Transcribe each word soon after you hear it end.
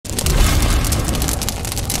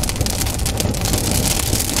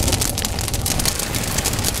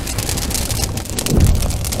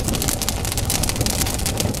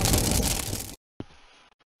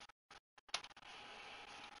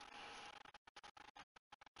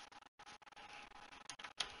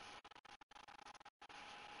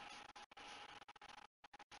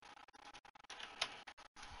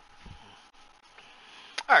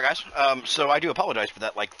All right, guys. So I do apologize for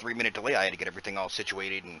that like 3 minute delay. I had to get everything all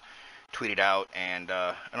situated and tweeted out and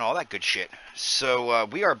all that good shit. So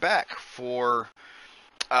we are back for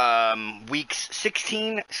weeks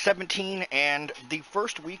 16, 17, and the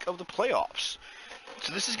first week of the playoffs.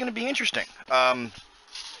 So this is going to be interesting. I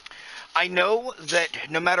know that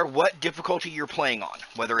no matter what difficulty you're playing on,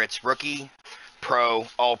 whether it's rookie, pro,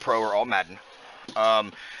 or all Madden,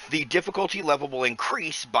 the difficulty level will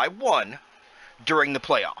increase by 1 during the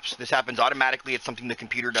playoffs. This happens automatically. It's something the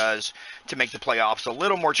computer does to make the playoffs a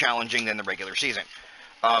little more challenging than the regular season.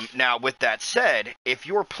 Now, with that said, if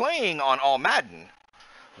you're playing on all Madden,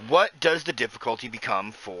 what does the difficulty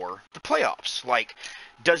become for the playoffs? Like,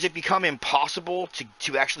 does it become impossible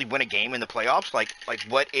to actually win a game in the playoffs? Like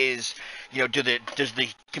what is, does the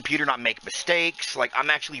computer not make mistakes? Like, I'm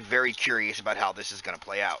actually very curious about how this is going to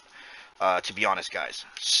play out, to be honest, guys.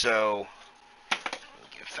 So,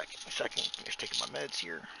 give a second. I'm just taking my meds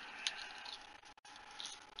here.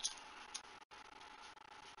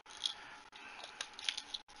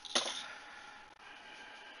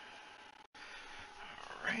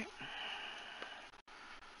 All right.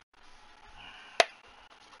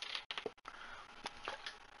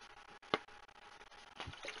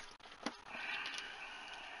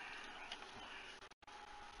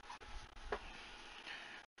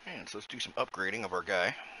 And so let's do some upgrading of our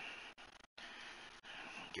guy.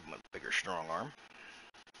 Give him a bigger strong arm.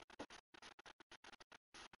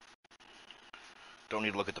 Don't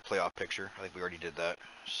need to look at the playoff picture. I think we already did that.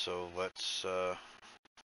 So let's... Oh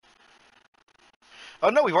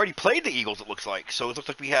no, we've already played the Eagles, it looks like. So it looks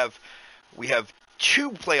like we have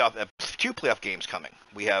two playoff games coming.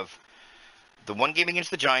 We have the one game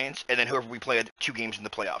against the Giants, and then whoever we play 2 games in the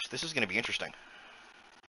playoffs. This is going to be interesting.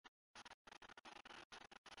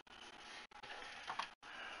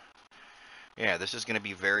 Yeah, this is going to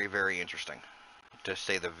be very, very interesting, to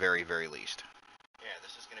say the very, very least. Yeah,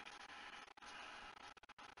 this is going to be...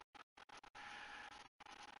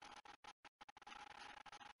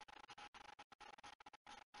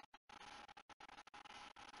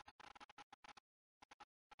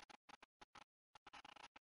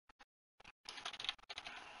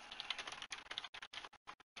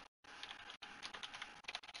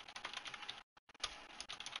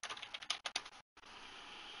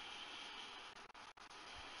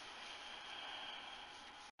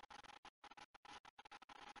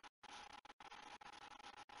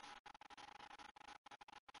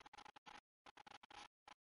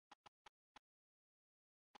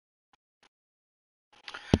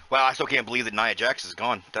 Wow, I still can't believe that Nia Jax is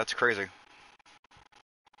gone. That's crazy.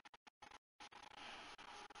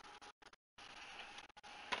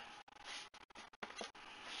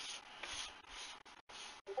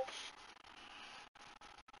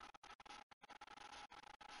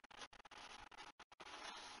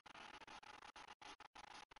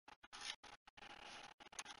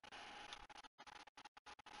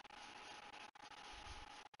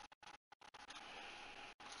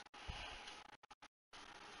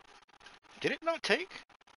 Did it not take?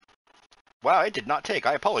 Wow, it did not take.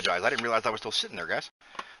 I apologize. I didn't realize I was still sitting there, guys.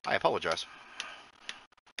 I apologize.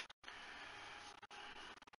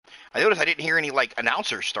 I noticed I didn't hear any, like,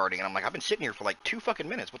 announcers starting, and I'm like, I've been sitting here for, like, 2 fucking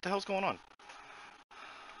minutes. What the hell's going on?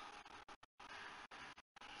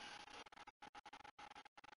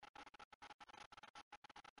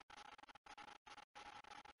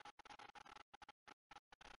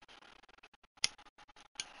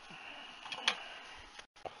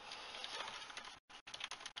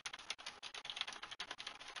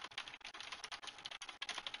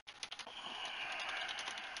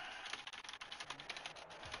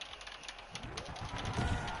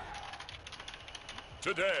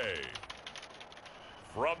 Today,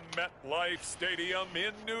 from MetLife Stadium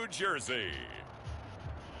in New Jersey,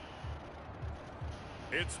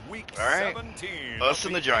 it's week 17 Us of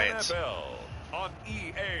and the Giants. NFL on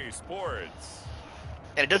EA Sports.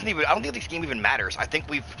 And it doesn't even, I don't think this game even matters. I think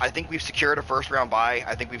we've secured a first round bye.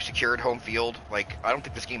 I think we've secured home field. Like, I don't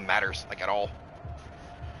think this game matters, like, at all.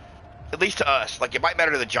 At least to us. Like, it might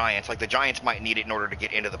matter to the Giants. Like, the Giants might need it in order to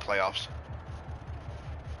get into the playoffs.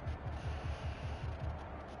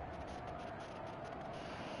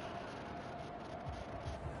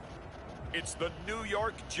 It's the New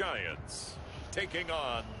York Giants taking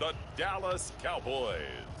on the Dallas Cowboys.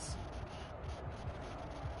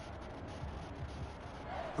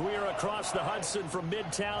 We are across the Hudson from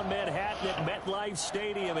Midtown Manhattan at MetLife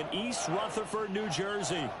Stadium in East Rutherford, New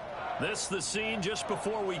Jersey. This the scene just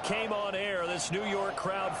before we came on air. This New York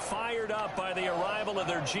crowd fired up by the arrival of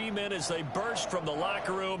their G-men as they burst from the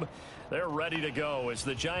locker room. They're ready to go as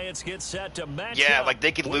the Giants get set to match Yeah, up like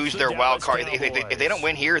they could with lose the their wild Dallas card. Cowboys. If they don't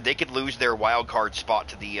win here, they could lose their wild card spot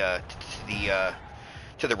to the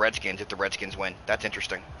Redskins if the Redskins win. That's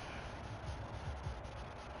interesting.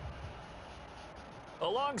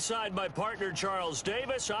 Alongside my partner Charles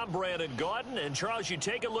Davis, I'm Brandon Gaudin. And Charles, you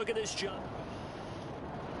take a look at this jump.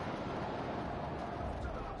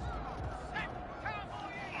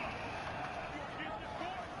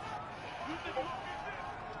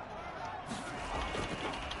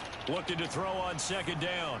 Looking to throw on second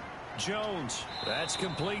down. Jones. That's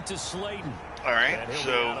complete to Slayton. All right,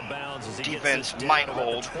 so defense might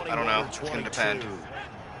hold. I don't know. It's going to depend.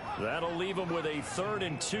 That'll leave them with a 3rd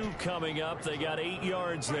and 2 coming up. They got 8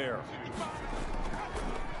 yards there.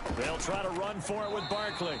 They'll try to run for it with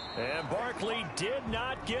Barkley. And Barkley did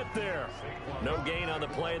not get there. No gain on the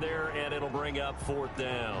play there, and it'll bring up 4th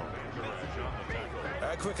down.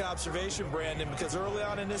 A quick observation, Brandon, because early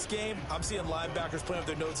on in this game, I'm seeing linebackers playing with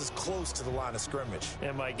their noses close to the line of scrimmage.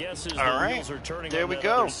 And my guess is the wheels are turning there on we that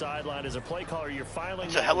go. other sideline as a play caller. You're filing.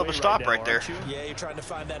 It's a hell of a stop right there. Yeah, you're trying to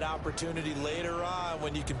find that opportunity later on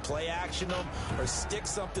when you can play action them or stick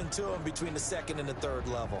something to them between the 2nd and the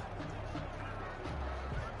 3rd level.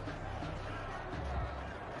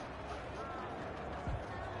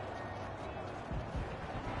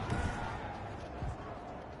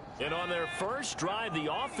 And on their first drive,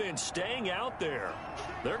 the offense staying out there.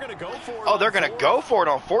 They're going to go for it. Oh, they're going to go for it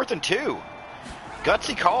on 4th and 2.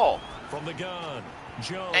 Gutsy call. From the gun,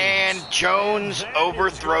 Jones. And Jones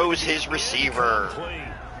overthrows his receiver.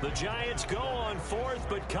 The Giants go on 4th,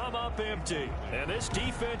 but come up empty. And this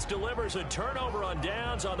defense delivers a turnover on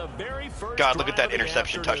downs on the very first God, look at that drive of the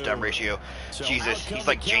interception touchdown ratio. So Jesus, he's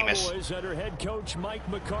like Jameis. Under head coach Mike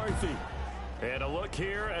McCarthy. And a look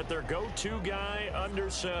here at their go-to guy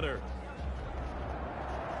under center.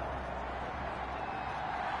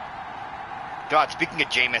 God, speaking of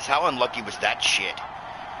Jameis, how unlucky was that shit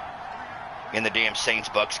in the damn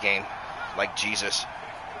Saints-Bucks game? Like, Jesus.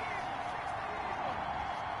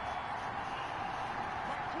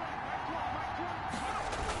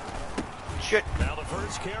 Shit. Now the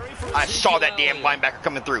first carry for I saw that damn linebacker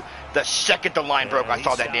coming through. The second the line broke, I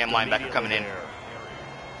saw that damn linebacker coming in.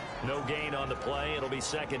 No gain on the play. It'll be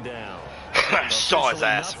 2nd down. I saw his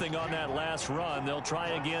ass. Nothing on that last run. They'll try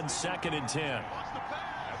again 2nd and 10.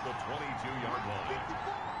 At the 22-yard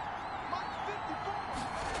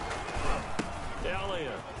line.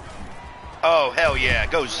 Elliott. Oh, hell yeah.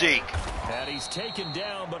 Go Zeke. And he's taken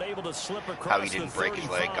down, but able to slip across. How he didn't break his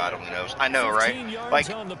leg, God only knows. I know, right? Like,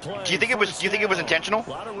 do you think it was intentional?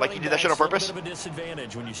 Like he did that shit on purpose? A bit of a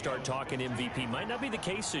disadvantage when you start talking MVP. Might not be the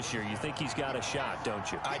case this year. You think he's got a shot, don't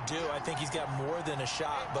you? I do. I think he's got more than a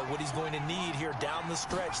shot, but what he's going to need here down the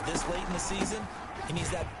stretch this late in the season, he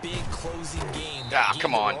needs that big closing game. Ah,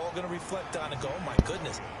 come on. We're all going to reflect on and go, oh my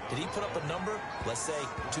goodness, did he put up a number, let's say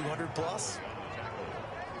 200 plus?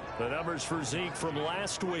 The numbers for Zeke from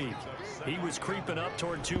last week. He was creeping up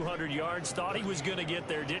toward 200 yards. Thought he was going to get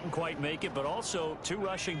there. Didn't quite make it, but also 2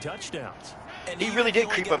 rushing touchdowns. And he really did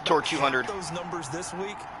creep up toward 200. Those numbers this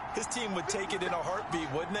week, his team would take it in a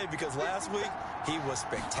heartbeat, wouldn't they? Because last week, he was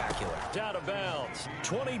spectacular. Out of bounds.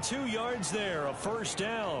 22 yards there, a 1st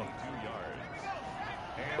down.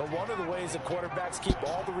 But one of the ways the quarterbacks keep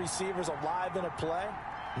all the receivers alive in a play,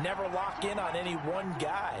 never lock in on any one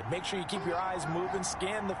guy. Make sure you keep your eyes moving,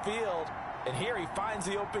 scan the field. And here he finds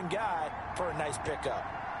the open guy for a nice pickup.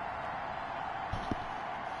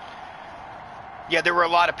 Yeah, there were a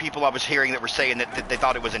lot of people I was hearing that were saying that they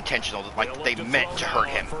thought it was intentional, like they meant to hurt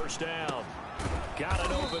him. First down. Got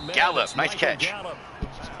an open man. Gallup, nice catch. Gallup.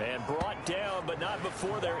 And brought down, but not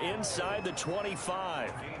before they're inside the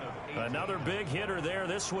 25. Another big hitter there.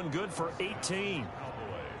 This one good for 18.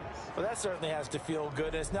 Well, that certainly has to feel good.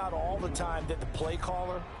 And it's not all the time that the play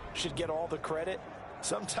caller should get all the credit.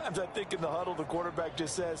 Sometimes I think in the huddle, the quarterback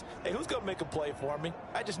just says, hey, who's going to make a play for me?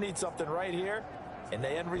 I just need something right here. And the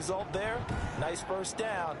end result there, nice 1st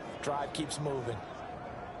down. Drive keeps moving.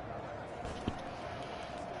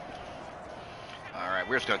 All right,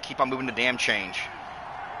 we're just going to keep on moving the damn change.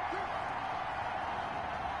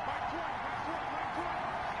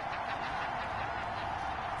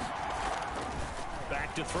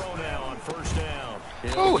 Back to throw now on 1st down.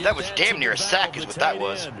 Oh, that was damn near a sack is what that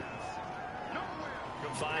was.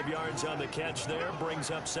 5 yards on the catch there,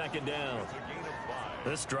 brings up 2nd down.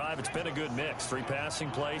 This drive, it's been a good mix. 3 passing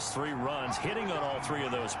plays, 3 runs, hitting on all 3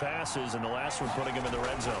 of those passes, and the last one putting him in the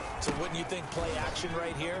red zone. So wouldn't you think play action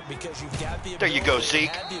right here? Because you've got the ability, there you go, Zeke.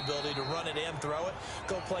 have the ability to run it and throw it.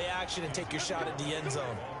 Go play action and take your shot at the end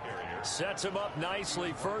zone. Sets him up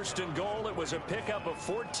nicely. 1st and goal. It was a pickup of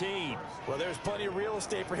 14. Well, there's plenty of real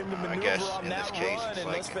estate for him to maneuver on that run, and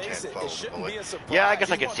let's face it, it shouldn't be a surprise. Yeah, I guess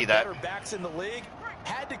I could He's see one of that. the better backs in the league.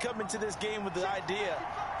 Had to come into this game with the idea,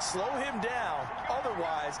 slow him down,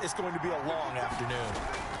 otherwise it's going to be a long afternoon.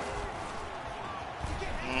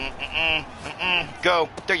 Go.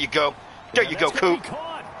 There you go. There you go, Coop.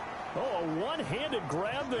 Oh, a one-handed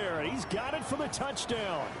grab there, and he's got it for the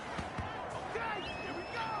touchdown.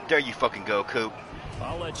 There you fucking go, Coop.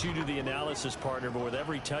 I'll let you do the analysis, partner, but with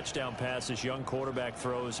every touchdown pass this young quarterback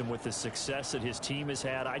throws and with the success that his team has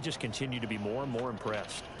had, I just continue to be more and more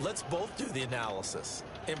impressed. Let's both do the analysis.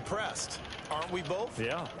 Impressed. Aren't we both?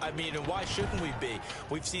 Yeah. I mean, and why shouldn't we be?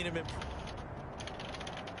 We've seen him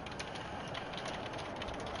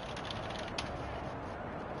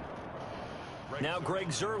Now Greg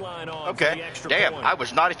Zuerlein on for Okay. the extra Damn, point. I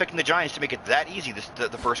was not expecting the Giants to make it that easy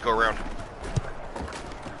the first go-around.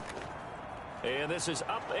 And this is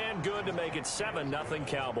up and good to make it 7-0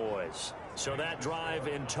 Cowboys. So that drive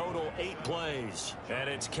in total 8 plays. And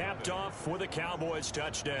it's capped off with a Cowboys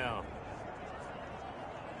touchdown.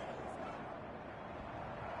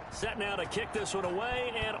 Set now to kick this one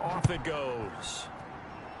away, and off it goes.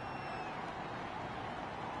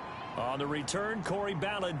 On the return, Corey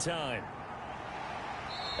Ballantyne.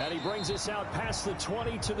 And he brings us out past the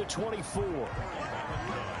 20 to the 24.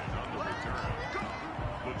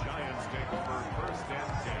 The Giants take over 1st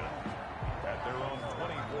and 10 at their own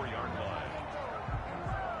 24-yard line.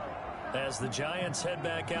 As the Giants head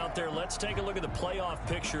back out there, let's take a look at the playoff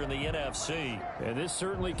picture in the NFC. And this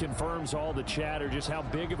certainly confirms all the chatter, just how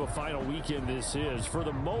big of a final weekend this is. For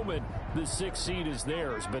the moment, the 6th seed is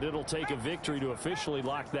theirs, but it'll take a victory to officially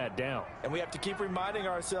lock that down. And we have to keep reminding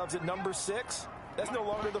ourselves that number 6, that's no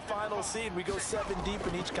longer the final seed. We go 7 deep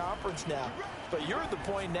in each conference now. But you're at the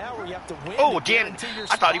point now where you have to win. Oh, damn.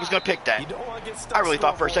 I thought he was going to pick that. You don't want to get stuck. I really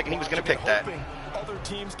thought for a second he was going to pick that. Other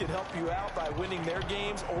teams can help you out by winning their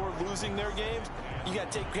games or losing their games. You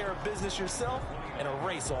got to take care of business yourself and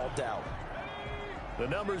erase all doubt. The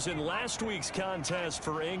numbers in last week's contest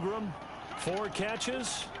for Ingram: 4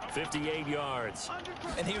 catches, 58 yards.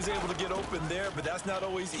 And he was able to get open there, but that's not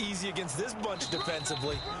always easy against this bunch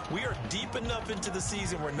defensively. We are deep enough into the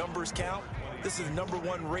season where numbers count. This is the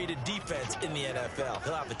 #1 rated defense in the NFL.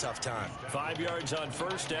 He'll have a tough time. 5 yards on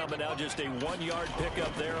 1st down, but now just a 1-yard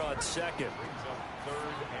pickup there on 2nd.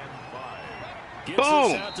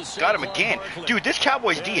 Boom! Got him again. Dude, this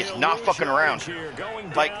Cowboys D is not fucking around.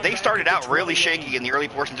 Like, they started out really shaky in the early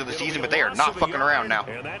portions of the season, but they are not fucking around now.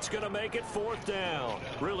 And that's going to make it 4th down.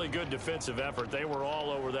 Really good defensive effort. They were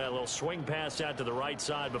all over that little swing pass out to the right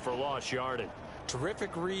side before lost yardage.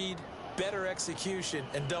 Terrific read, better execution,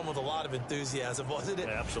 and done with a lot of enthusiasm, wasn't it?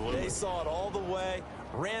 Absolutely. They saw it all the way,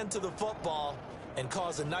 ran to the football, and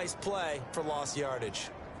caused a nice play for lost yardage.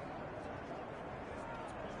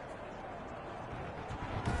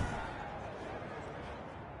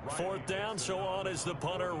 Fourth down, so on is the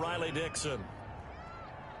punter, Riley Dixon.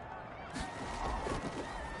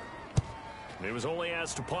 He was only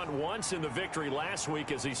asked to punt once in the victory last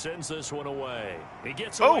week as he sends this one away. He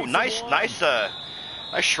gets away from nice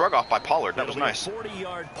shrug off by Pollard. That was nice.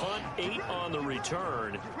 40-yard punt, 8 on the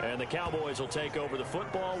return, and the Cowboys will take over the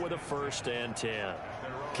football with a 1st and 10.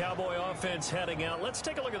 Cowboy offense heading out. Let's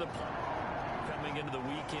take a look at the punt coming into the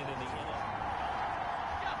weekend in the NFL.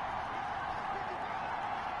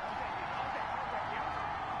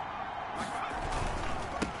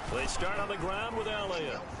 They start on the ground with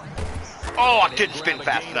Elliott. Oh, I didn't spin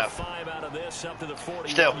fast enough. 5 out of this up to the 40-yard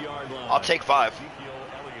Still, line. I'll take 5.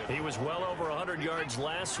 He was well over 100 yards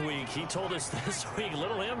last week. He told us this week, a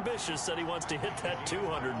little ambitious, said he wants to hit that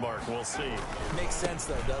 200 mark. We'll see. Makes sense,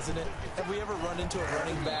 though, doesn't it? Have we ever run into a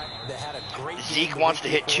running back that had a great Zeke wants to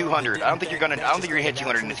hit 200. I don't think you're gonna hit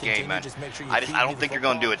 200 in this game, man. I don't think you're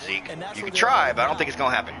gonna do it, Zeke. You can try, but I don't think it's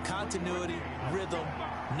gonna happen. Continuity, rhythm,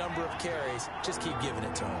 number of carries. Just keep giving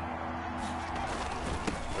it to him.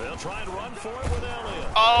 They'll try and run for it with Elliott.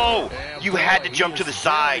 Oh, you had to jump to the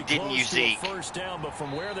side, didn't you, Zeke? First down, but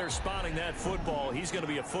from where they're spotting that football, he's going to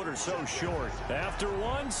be a foot or so short. After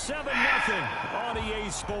 1, 7-0 on EA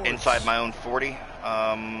Sports. Inside my own 40.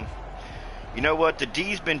 You know what? The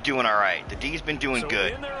D's been doing all right. The D's been doing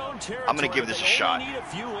good. I'm going to give this a shot.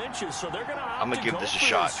 I'm going to give this a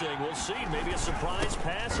shot. We'll see. Maybe a surprise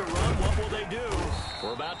pass or run. What will they do?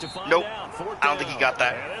 We're about to find nope. out. I don't think he got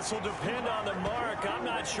that. Yeah, this will depend on the mark. I'm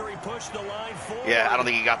not sure he pushed the line forward. Yeah, I don't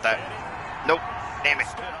think he got that. Nope. Damn it.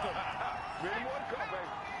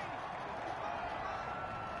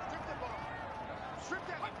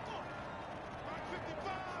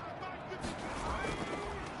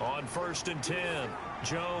 On 1st and 10,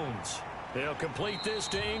 Jones. They'll complete this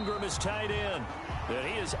to Ingram as tight end. And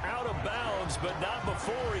he is out of bounds, but not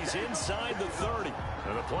before he's inside the 30.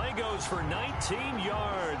 And the play goes for 19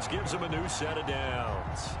 yards, gives him a new set of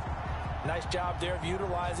downs. Nice job there of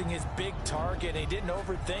utilizing his big target. He didn't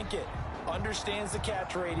overthink it. Understands the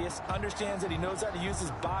catch radius, understands that he knows how to use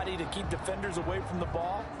his body to keep defenders away from the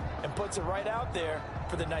ball, and puts it right out there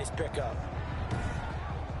for the nice pickup.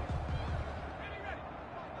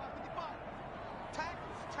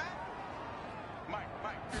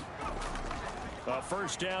 A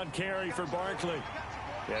first down carry for Barkley.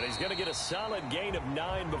 And he's going to get a solid gain of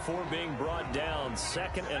 9 before being brought down.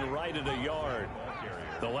 2nd and right at a yard.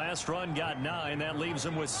 The last run got 9. That leaves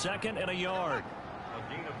him with 2nd and a yard. A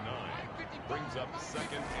gain of 9 brings up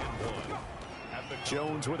 2nd and 1.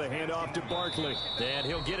 Jones with a handoff to Barkley. And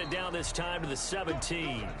he'll get it down this time to the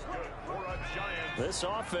 17. This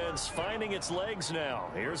offense finding its legs now.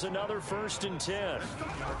 Here's another 1st and 10.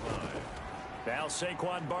 Now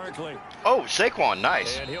Saquon Barkley. Oh, Saquon,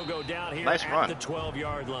 nice. And he'll go down here nice at run. the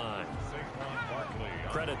 12-yard line.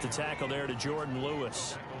 Credit the tackle there to Jordan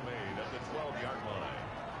Lewis.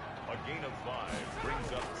 A gain of 5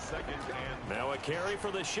 brings up 2nd and... Now a carry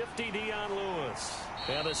for the shifty Dion Lewis.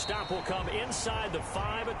 And the stop will come inside the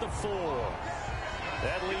 5 at the 4.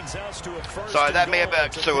 That leads us to a first. Sorry, that may have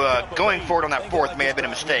been, going forward on that 4th may have been a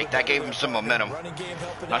mistake. That gave him some momentum.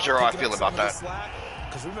 Not sure how I feel about that.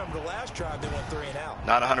 Because remember the last drive they went 3 and out.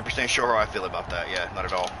 Not 100% sure how I feel about that. Yeah, not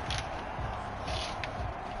at all.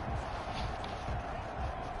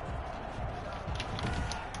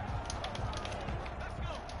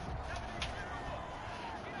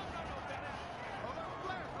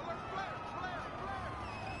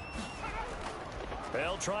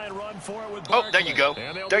 They'll try and run for it with Barkley. Oh, there you go.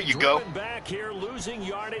 There you go. Back here, losing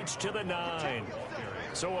yardage to the 9.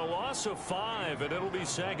 So a loss of 5, and it'll be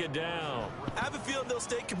 2nd down. I have a feeling they'll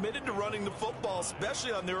stay committed to running the football,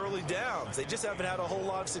 especially on the early downs. They just haven't had a whole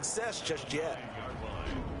lot of success just yet.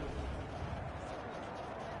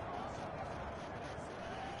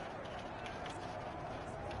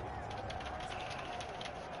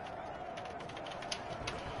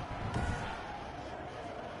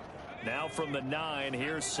 Now from the 9,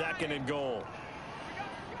 here's 2nd and goal.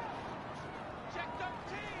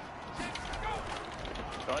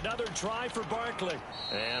 Another try for Barkley.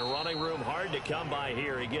 And running room hard to come by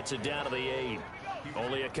here. He gets it down to the 8.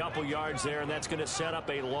 Only a couple yards there, and that's going to set up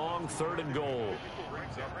a long 3rd and goal.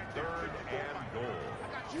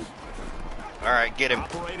 All right, get him.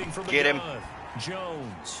 Get him.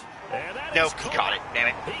 Jones. And that nope, he caught it. Damn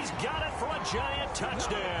it. He's got it for a giant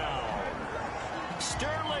touchdown.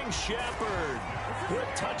 Sterling Shepard with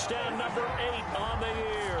touchdown number 8 on the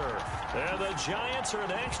year. And the Giants are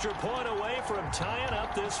an extra point away from tying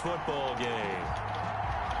up this football game.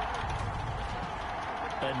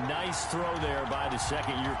 A nice throw there by the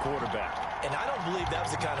 2nd-year quarterback. And I don't believe that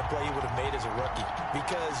was the kind of play he would have made as a rookie.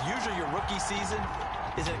 Because usually your rookie season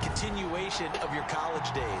is a continuation of your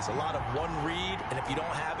college days. A lot of one read, and if you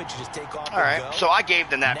don't have it, you just take off. All right, go. so I gave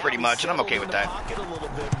them that now pretty much, and I'm okay with that. Pocket a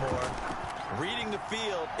little bit more, reading the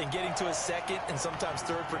field and getting to a 2nd and sometimes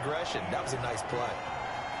 3rd progression. That was a nice play.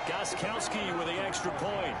 Gostkowski with the extra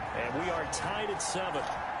point, and we are tied at 7.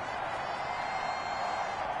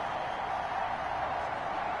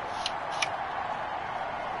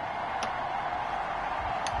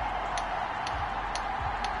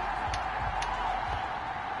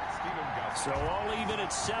 So all even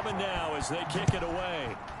at 7 now as they kick it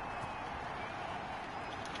away.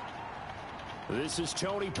 This is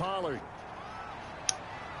Tony Pollard.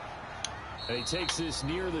 And he takes this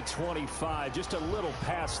near the 25. Just a little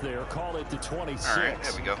pass there. Call it the 26. All right,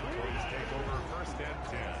 there we go.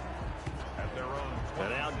 And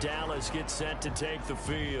now Dallas gets set to take the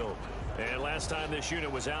field. And last time this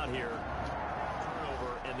unit was out here,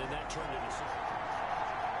 turnover, and then that turned into...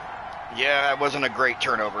 Yeah, that wasn't a great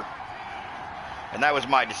turnover. And that was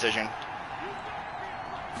my decision.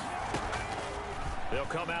 They'll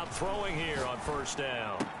come out throwing here on 1st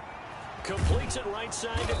down. Completes it right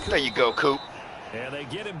side to Coop. There you go, Coop. And they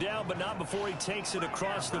get him down, but not before he takes it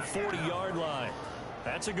across the 40-yard line.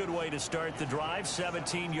 That's a good way to start the drive.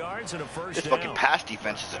 17 yards and a first This down. fucking pass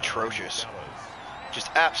defense is atrocious. Just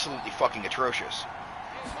absolutely fucking atrocious.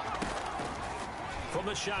 From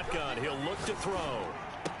the shotgun, he'll look to throw.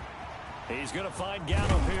 He's going to find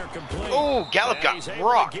Gallup here complete. Oh, Gallup And got he's able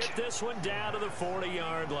rocked. to get this one down to the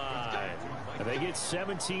 40-yard line. And they get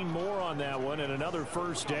 17 more on that one and another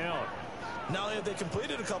first down. Not only have they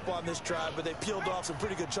completed a couple on this drive, but they peeled off some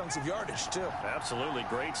pretty good chunks of yardage, too. Absolutely.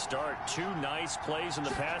 Great start. 2 nice plays in the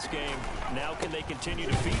pass game. Now can they continue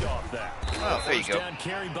to feed off that? Oh, there you go. First down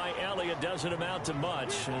carry by Elliott doesn't amount to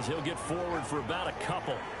much as he'll get forward for about a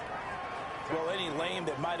couple. Well, any lane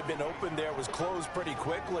that might have been open there was closed pretty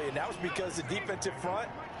quickly, and that was because the defensive front,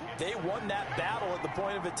 they won that battle at the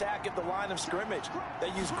point of attack at the line of scrimmage. They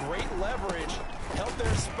used great leverage, held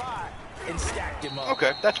their spot, and stacked him up.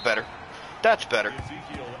 Okay, that's better. That's better.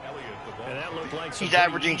 And that looked like He's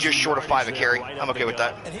averaging just short of 5 a carry. I'm okay with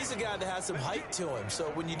that. And he's a guy that has some height to him, so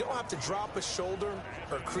when you don't have to drop a shoulder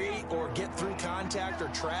or create or get through contact or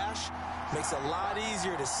trash, makes it a lot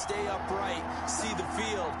easier to stay upright, see the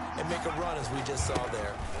field, and make a run as we just saw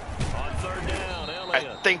there. On third down, Elliott.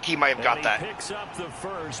 I think he might have got that. He picks up the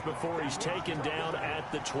first before he's taken down at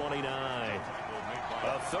the 29.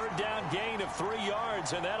 A third down gain of 3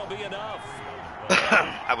 yards, and that'll be enough.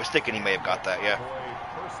 I was thinking he may have got that, yeah.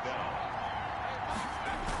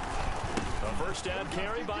 A first down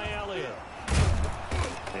carry by Elliott.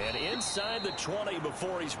 And inside the 20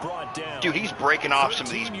 before he's brought down. Dude, he's breaking off some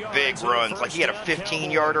of these big runs. Like he had a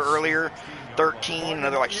 15-yarder earlier, 13,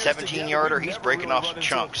 another like 17-yarder. He's breaking off some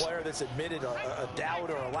chunks. A player that's admitted a doubt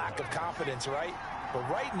or a lack of confidence, right? But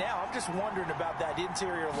right now, I'm just wondering about that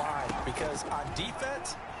interior line because on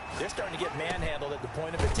defense, they're starting to get manhandled at the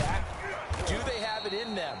point of attack. Do they have it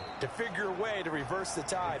in them to figure a way to reverse the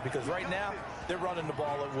tide? Because right now, they're running the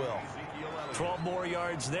ball at will. 12 more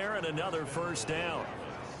yards there and another first down.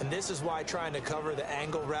 And this is why trying to cover the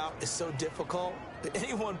angle route is so difficult.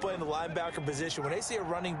 Anyone playing the linebacker position, when they see a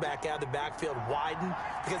running back out of the backfield widen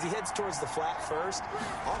because he heads towards the flat first,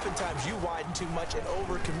 oftentimes you widen too much and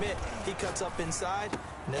overcommit. He cuts up inside,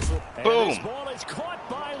 and that's what... Boom. And this ball is caught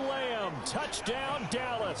by Lamb. Touchdown,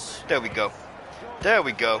 Dallas. There we go. There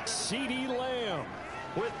we go. CeeDee Lamb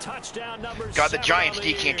with touchdown number 7. God, the Giants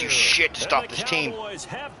D can't do shit to stop this team. The Cowboys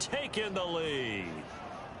have taken the lead.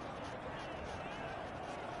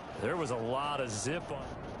 There was a lot of zip on.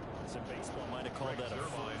 Some baseball might have called that a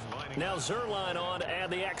five. Now Zerline on to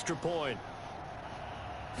add the extra point.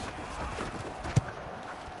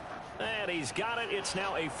 And he's got it. It's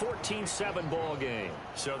now a 14-7 ball game.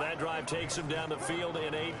 So that drive takes him down the field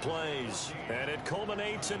in 8 plays. And it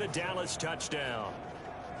culminates in a Dallas touchdown.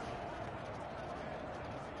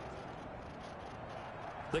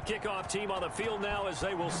 The kickoff team on the field now as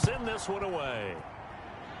they will send this one away.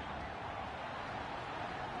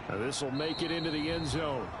 Now this will make it into the end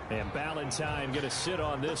zone. And Ballantyne going to sit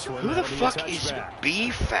on this one. Who the fuck is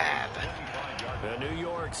B-Fab? The New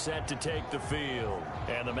York set to take the field.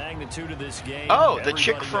 And the magnitude of this game. Oh, the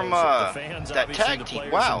chick from the fans, that tag team.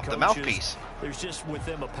 Wow, the mouthpiece. There's just with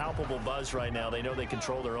them a palpable buzz right now. They know they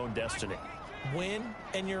control their own destiny. Win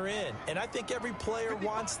and you're in. And I think every player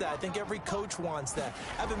wants that. I think every coach wants that.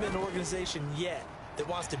 I haven't been an organization yet that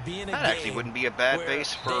wants to be in a that game actually wouldn't be a bad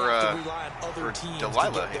base for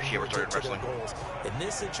Delilah if she ever started wrestling. In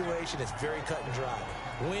this situation, it's very cut and dry.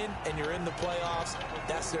 Win and you're in the playoffs.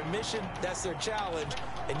 That's their mission. That's their challenge.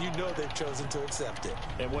 And you know they've chosen to accept it.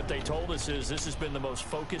 And what they told us is this has been the most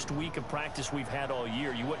focused week of practice we've had all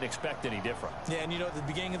year. You wouldn't expect any different. Yeah, and you know at the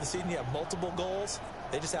beginning of the season you have multiple goals.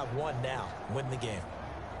 They just have one now. Win the game.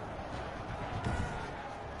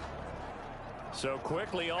 So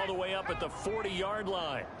quickly all the way up at the 40-yard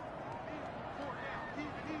line.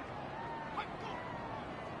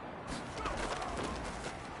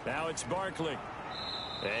 Now it's Barkley.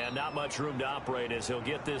 And not much room to operate as he'll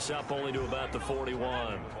get this up only to about the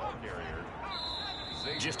 41.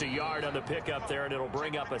 Just a yard on the pickup there, and it'll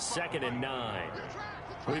bring up a 2nd and 9.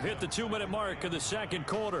 We've hit the 2-minute mark of the second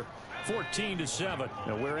quarter. 14-7.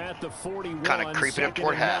 And we're at the 41. Kind of creeping up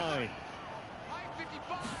toward half. 9.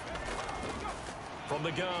 From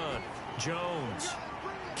the gun, Jones.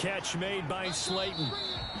 Catch made by Slayton.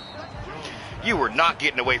 You were not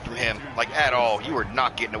getting away from him, like at all. You were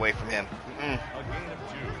not getting away from him. A gain of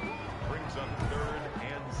 2 brings up 3rd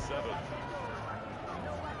and 7.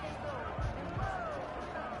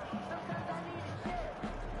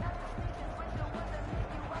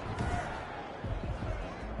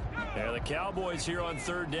 And the Cowboys here on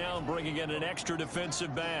 3rd down, bringing in an extra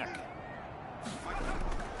defensive back.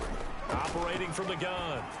 Operating from the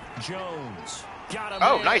gun, Jones. Got him.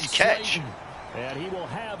 Oh, nice catch. And he will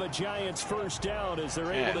have a Giants first down as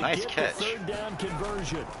they're able to nice get catch. the third down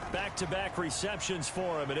conversion. Back-to-back receptions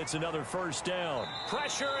for him, and it's another first down.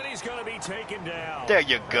 Pressure, and he's going to be taken down. There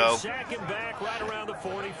you go. Sacking back right around the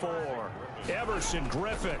 44. Everson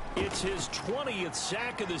Griffin, it's his 20th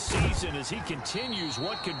sack of the season as he continues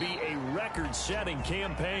what could be a record-setting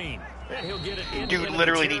campaign. And he'll get it. Dude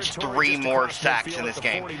literally needs 3 more sacks in this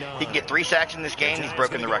game. He can get 3 sacks in this game. He's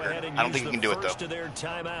broken the record. I don't think he can do it, though. Their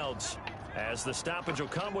timeouts, as the stoppage will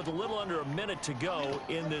come with a little under a minute to go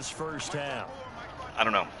in this first half. I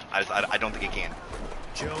don't know. I don't think he can.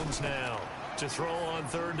 Jones now to throw on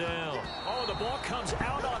third down. Oh, the ball comes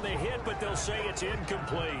out on the hit, but they'll say it's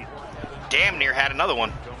incomplete. Damn near had another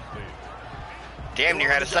one. Damn near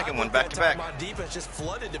had a second one back-to-back. My defense just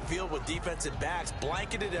flooded the field with defensive backs,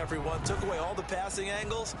 blanketed everyone, took away all the passing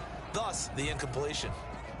angles, thus the incompletion.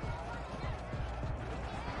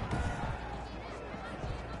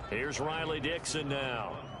 Here's Riley Dixon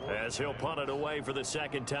now, as he'll punt it away for the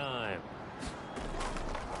second time.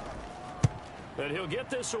 And he'll get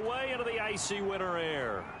this away into the icy winter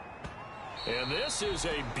air. And this is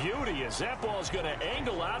a beauty as that ball's going to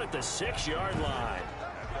angle out at the 6-yard line.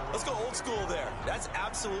 Let's go old school there. That's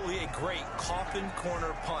absolutely a great coffin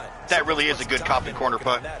corner punt. That really is a good coffin corner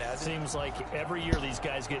punt. Seems like every year these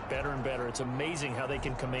guys get better and better. It's amazing how they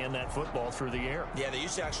can command that football through the air. Yeah, they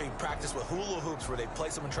used to actually practice with hula hoops where they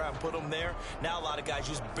place them and try and put them there. Now a lot of guys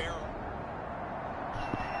use barrel.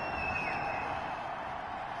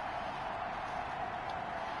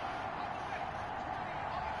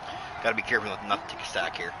 Got to be careful not to take a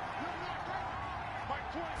sack here.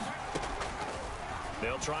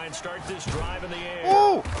 They'll try and start this drive in the air.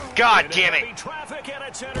 Ooh! God damn it! Traffic and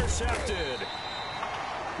it's intercepted.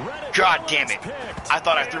 God damn it! I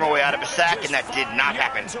thought I threw my way out of a sack, and that did not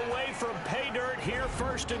happen. Away from pay dirt here,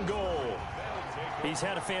 first and goal. He's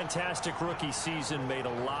had a fantastic rookie season, made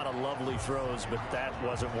a lot of lovely throws, but that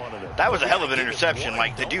wasn't one of them. That was a hell of an interception.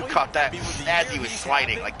 Like, the dude caught that as he was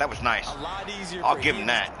sliding. Like, that was nice. I'll give him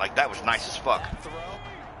that. Like, that was nice as fuck.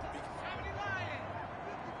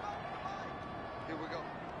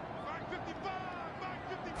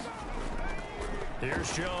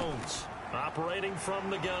 Here's Jones, operating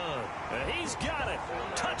from the gun. And he's got it.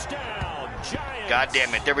 Touchdown, Giants. God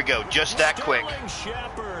damn it. There we go. Just that quick.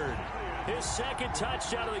 Shepard, his second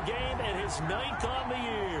touchdown of the game and his 9th on the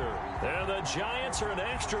year. And the Giants are an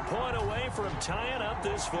extra point away from tying up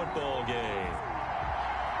this football game.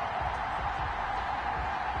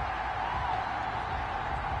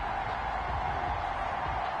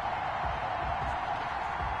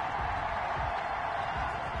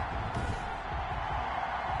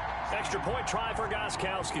 Extra point try for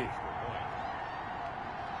Gostkowski.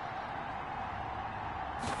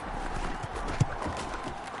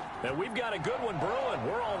 And we've got a good one brewing.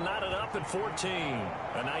 We're all knotted up at 14.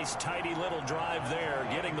 A nice tidy little drive there,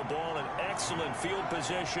 getting the ball in excellent field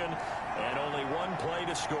position and only one play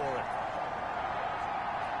to score it.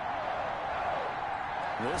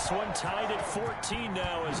 This one tied at 14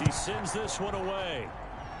 now as he sends this one away.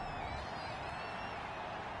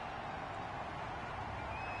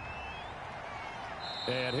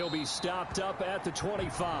 And he'll be stopped up at the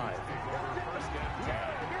 25.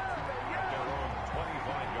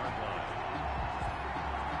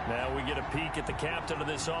 Now we get a peek at the captain of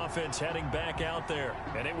this offense heading back out there.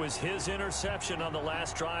 And it was his interception on the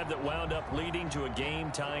last drive that wound up leading to a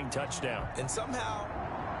game-tying touchdown. And somehow...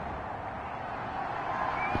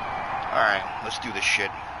 All right, let's do this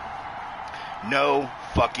shit. No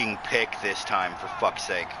fucking pick this time, for fuck's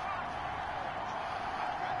sake.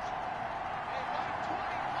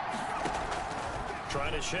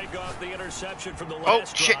 Trying to shake off the interception from the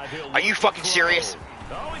last shit. drive. Are you fucking serious?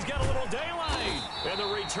 Oh, he's got a little daylight. And the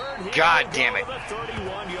return here. God damn it. The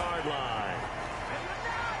 31-yard line.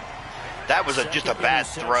 That was just a bad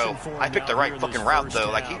throw. I picked the right fucking route, though.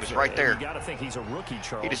 Like, he was right there. You got to think he's a rookie,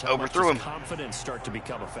 Charles. He just How overthrew much him. does confidence start to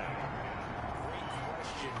become a factor?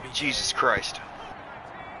 Jesus Christ.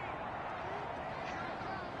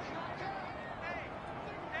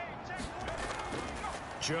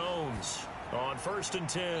 Jones on 1st and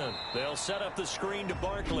 10. They'll set up the screen to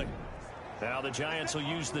Barkley. Now the Giants will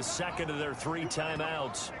use the second of their 3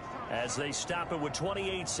 timeouts as they stop it with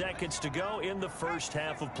 28 seconds to go in the first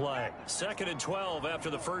half of play. 2nd and 12 after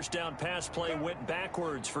the first down pass play went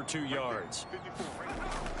backwards for 2 yards.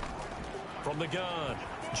 From the gun,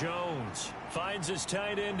 Jones finds his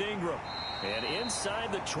tight end Ingram. And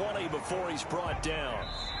inside the 20 before he's brought down.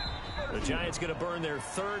 The Giants going to burn their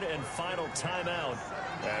third and final timeout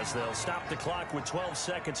as they'll stop the clock with 12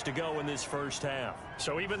 seconds to go in this first half.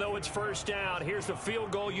 So even though it's first down, here's the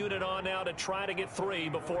field goal unit on now to try to get 3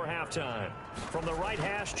 before halftime. From the right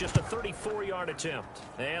hash, just a 34-yard attempt.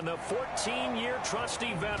 And the 14-year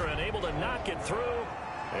trusty veteran able to knock it through.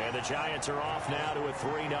 And the Giants are off now to a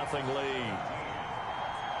 3-0 lead.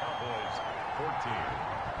 Cowboys 14.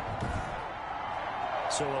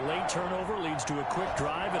 So a late turnover leads to a quick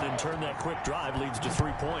drive, and in turn that quick drive leads to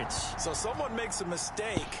 3 points. So someone makes a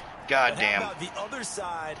mistake. God but damn. how about the other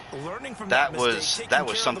side learning from That mistake,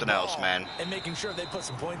 was something else, man. And making sure they put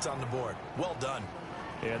some points on the board. Well done.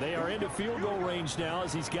 Yeah, they are into field goal range now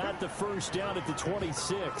as he's got the first down at the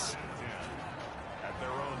 26. At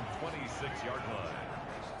their own 26-yard line.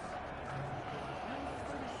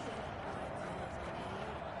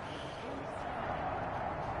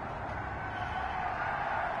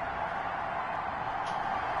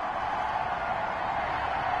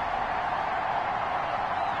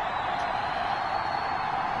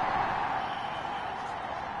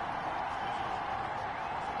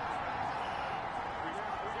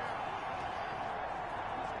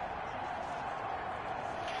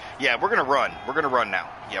 Yeah, we're going to run. We're going to run now.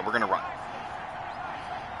 Yeah, we're going to run.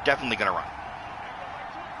 Definitely going to run.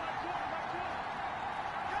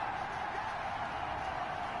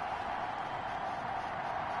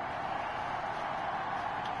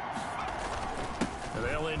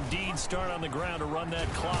 They'll indeed start on the ground to run that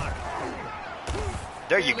clock.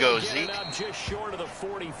 There you go, Zeke. Just short of the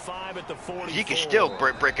 45 at the 44. Zeke is still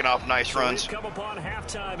breaking off nice runs. Come upon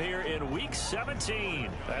halftime here in week 17.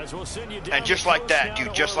 As we'll send you down And just like that,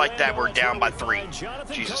 dude, just like that, we're down by 3.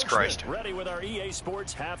 Jesus Christ. Ready with our EA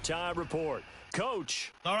Sports halftime report.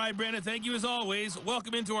 Coach. All right, Brandon, thank you as always.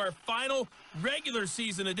 Welcome into our final regular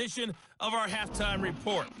season edition of our halftime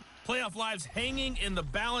report. Playoff lives hanging in the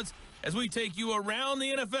balance as we take you around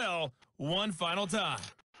the NFL one final time.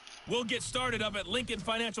 We'll get started up at Lincoln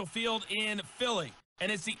Financial Field in Philly.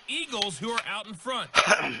 And it's the Eagles who are out in front.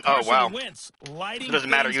 Oh, wow. Wentz, It doesn't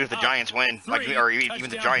matter even if the Giants win, or even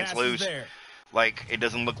the Giants lose. There. Like, it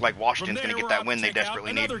doesn't look like Washington's going to get that win they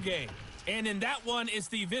desperately need. Game. And in that one, it's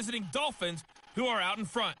the visiting Dolphins who are out in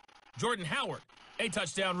front. Jordan Howard, a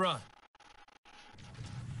touchdown run.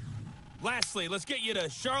 Lastly, let's get you to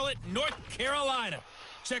Charlotte, North Carolina.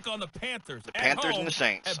 Check on the Panthers. The Panthers and the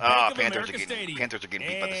Saints. Panthers are getting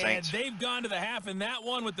beat by the Saints. And they've gone to the half in that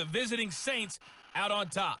one with the visiting Saints out on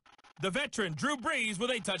top. The veteran, Drew Brees,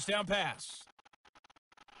 with a touchdown pass.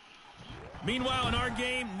 Meanwhile, in our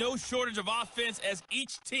game, no shortage of offense as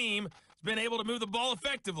each team has been able to move the ball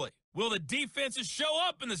effectively. Will the defenses show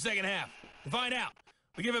up in the second half? To find out,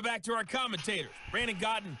 we give it back to our commentators, Brandon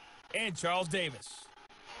Gotten and Charles Davis.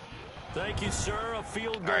 Thank you, sir. A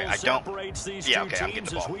field goal separates these two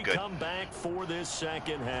teams as we come back for this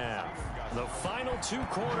second half. The final 2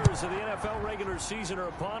 quarters of the NFL regular season are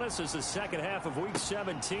upon us as the second half of Week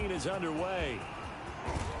 17 is underway.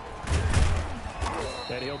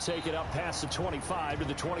 And he'll take it up past the 25 to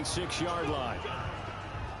the 26-yard line.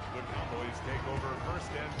 The Cowboys take over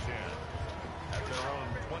first and 10 at their own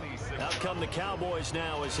 26. Out come the Cowboys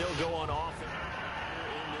now as he'll go on offense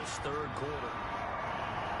in this third quarter.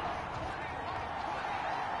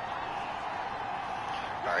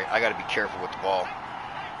 All right, I got to be careful with the ball.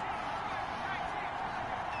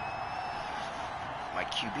 My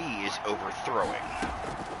QB is overthrowing.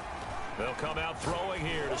 They'll come out throwing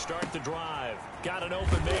here to start the drive. Got an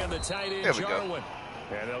open man, the tight end, Jarwin.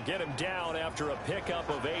 And they'll get him down after a pickup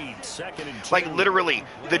of 8. 2nd and 2. Like, literally,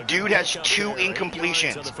 the dude has 2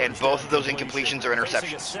 incompletions, and both of those incompletions are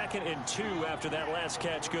interceptions. 2nd and 2 after that last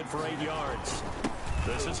catch, good for 8 yards.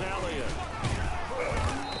 This is Elliott.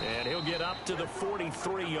 And he'll get up to the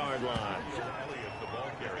 43-yard line. Elliott, the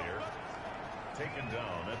ball carrier, taken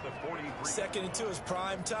down at the 43. 2nd and 2 is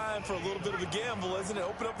prime time for a little bit of a gamble, isn't it?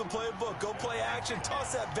 Open up the playbook, go play action,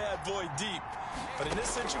 toss that bad boy deep. But in this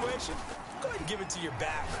situation, go ahead and give it to your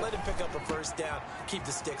back. Let him pick up a first down. Keep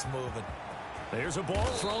the sticks moving. There's a ball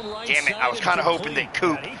thrown right. Damn it, I was kind of hoping that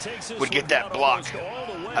Coop would get that block.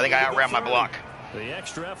 I think I outran my block. The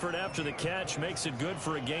extra effort after the catch makes it good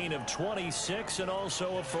for a gain of 26 and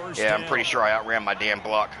also a first Yeah, down. I'm pretty sure I outran my damn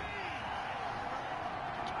block.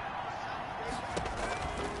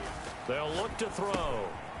 They'll look to throw.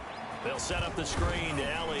 They'll set up the screen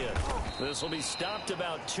to Elliott. This will be stopped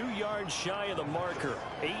about 2 yards shy of the marker.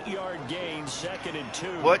 8-yard gain, 2nd and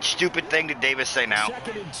 2. What stupid thing did Davis say now?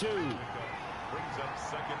 2nd and 2. Brings up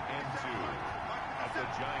 2nd and 2 at the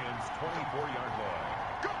Giants' 24-yard line.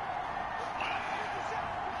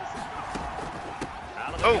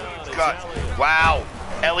 Oh, God. Wow.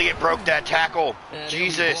 Elliott broke that tackle. And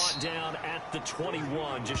Jesus. brought down at the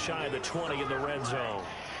 21, just shy of the 20 in the red zone.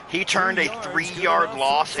 He turned a 3-yard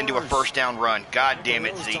loss into a first down run. God damn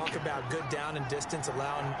it, Zeke. Talk about good down and distance,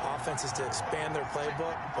 allowing offenses to expand their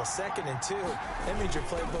playbook. Well, 2nd and 2, that means your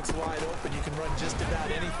playbook's wide open. You can run just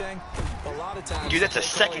about anything. A lot of times, Dude, that's a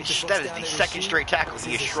second. That is the second straight tackle.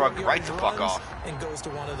 He is shrugged right the fuck off. And goes to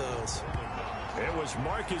one of those. It was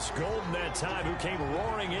Marcus Golden that time who came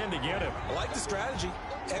roaring in to get him. I like the strategy.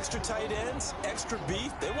 Extra tight ends, extra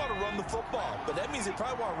beef. They want to run the football, but that means they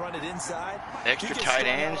probably want to run it inside. Extra tight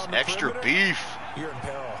ends, extra beef. You're in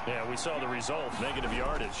peril. Yeah, we saw the result. Negative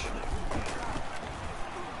yardage.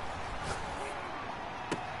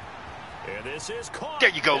 And this is caught. There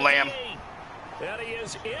you go, Lamb. And he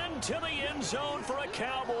is into the end zone for a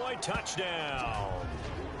Cowboy touchdown.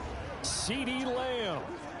 CeeDee Lamb.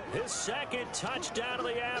 His second touchdown of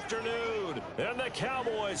the afternoon. And the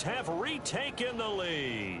Cowboys have retaken the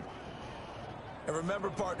lead. And remember,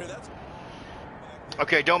 partner, that's...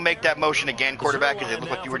 Okay, don't make that motion again, quarterback, because it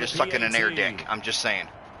looked like you were just sucking an air dick. I'm just saying.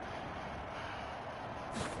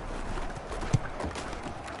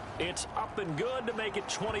 It's up and good to make it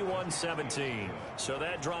 21-17. So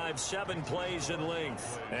that drives 7 plays in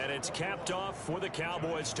length. And it's capped off with a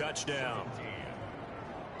Cowboys touchdown.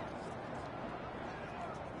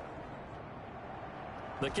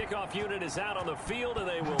 The kickoff unit is out on the field, and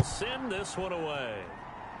they will send this one away.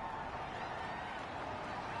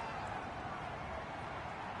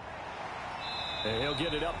 And he'll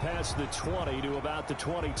get it up past the 20 to about the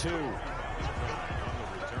 22. The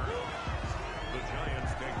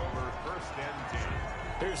Giants take over 1st and 10.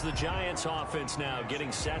 Here's the Giants offense now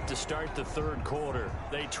getting set to start the 3rd quarter.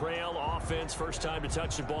 They trail offense, first time to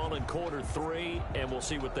touch the ball in quarter 3, and we'll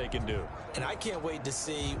see what they can do. And I can't wait to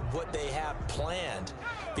see what they have planned,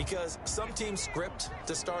 because some teams script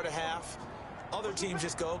to start a half. Other teams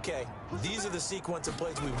just go, okay, these are the sequence of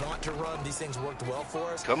plays we want to run. These things worked well for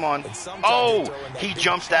us. Come on. Oh, he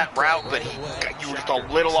jumps that route, but you were just a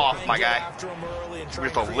little off, my guy. You were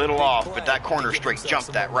just a little off, but that corner straight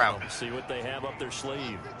jumped that route. See what they have up their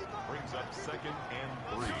sleeve. Brings up 2nd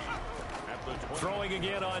and 3. At the 20. Throwing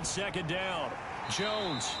again on 2nd down.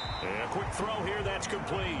 Jones. And a quick throw here, that's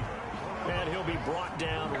complete. And he'll be brought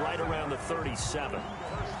down right around the 37.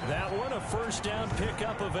 That one, a first down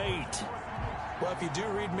pickup of 8. Well, if you do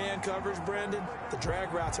read man coverage, Brandon, the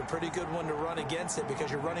drag route's a pretty good one to run against it because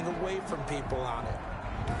you're running away from people on it.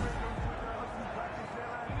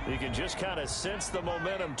 You can just kind of sense the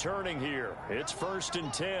momentum turning here. It's 1st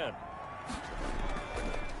and 10.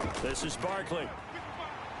 This is Barkley.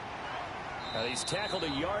 And he's tackled a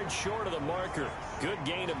yard short of the marker. Good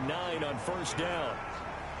gain of 9 on 1st down.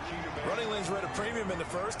 Running lanes were at a premium in the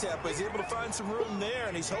first half, but he's able to find some room there,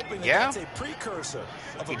 and he's hoping that that's a precursor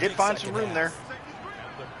of a He did find some room there.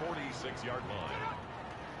 At the 46-yard line.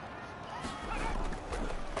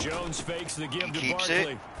 Jones fakes the give He to keeps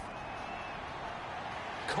Barkley. it.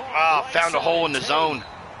 Ah, found a hole in the zone.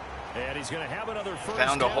 And he's going to have another first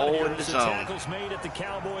Found a down hole here in the as zone. Tackles made at the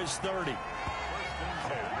Cowboys 30.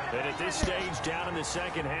 And at this stage, down in the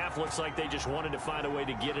second half, looks like they just wanted to find a way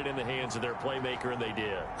to get it in the hands of their playmaker, and they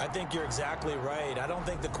did. I think you're exactly right. I don't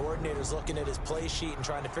think the coordinator's looking at his play sheet and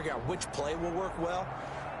trying to figure out which play will work well.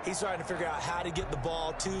 He's trying to figure out how to get the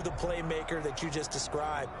ball to the playmaker that you just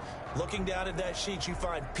described. Looking down at that sheet, you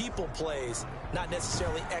find people plays, not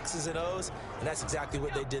necessarily X's and O's, and that's exactly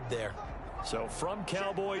what they did there. So from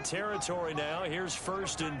Cowboy territory now, here's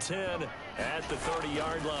 1st and 10 at the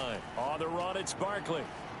 30-yard line. On the run, it's Barkley.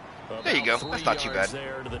 There you go. That's not too bad.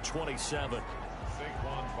 There to the 27.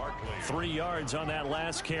 Saquon Barkley. 3 yards on that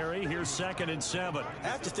last carry. Here's 2nd and 7. I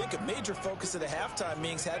have to think a major focus of the halftime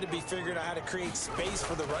meetings had to be figuring out how to create space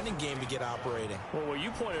for the running game to get operating. Well, what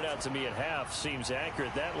you pointed out to me at half seems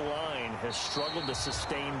accurate. That line has struggled to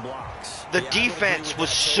sustain blocks. The defense was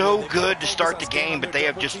so good to start the game, but they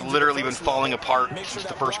have just literally been falling apart since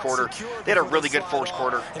the first quarter. They had a really good first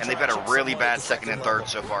quarter, and they've had a really bad 2nd and 3rd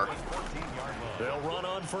so far. They'll run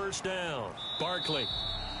on 1st down. Barkley.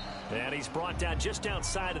 And he's brought down just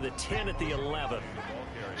outside of the 10 at the 11.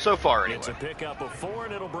 So far, anyway. It's a pickup of 4,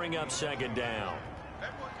 and it'll bring up 2nd down.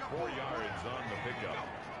 4 yards on the pickup.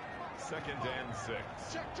 2nd and 6.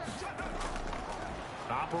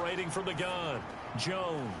 Operating from the gun.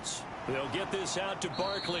 Jones. They'll get this out to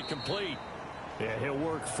Barkley, complete. Yeah, he'll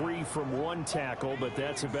work free from 1 tackle, but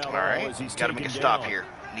that's about all as he's got to taken make a stop down. here.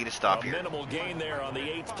 Need a stop here. Minimal gain there on the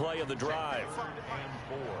 8th play of the drive.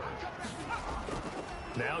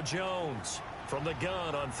 Now Jones from the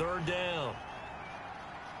gun on 3rd down.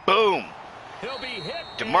 Boom. He'll be hit.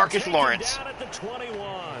 DeMarcus Lawrence. Down at the 21.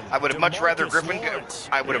 I would have much rather Griffin.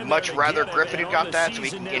 I would have much rather Griffin had got that, so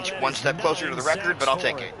we can inch one step closer to the record. But I'll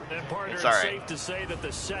take it. It's all right. Safe to say that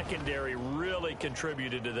the secondary really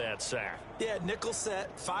contributed to that sack. Yeah, nickel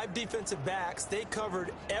set, 5 defensive backs. They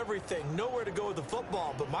covered everything. Nowhere to go with the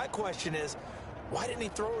football. But my question is, why didn't he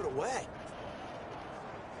throw it away?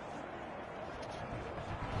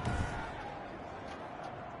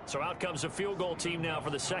 So out comes a field goal team now for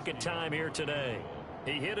the second time here today.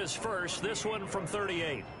 He hit his first, this one from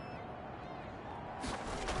 38.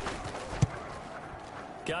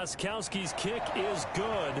 Gostkowski's kick is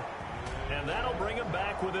good, and that'll bring him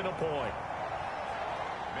back within a point.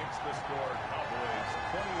 Makes the score Cowboys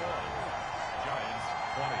 21, Giants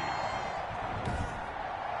 20.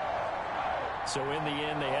 So in the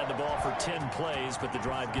end, they had the ball for 10 plays, but the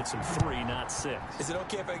drive gets them 3, not 6. Is it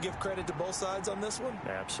okay if I give credit to both sides on this one?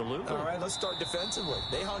 Absolutely. All right, let's start defensively.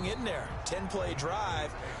 They hung in there. 10-play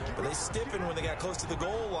drive, but they stiffened when they got close to the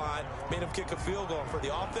goal line, made them kick a field goal. For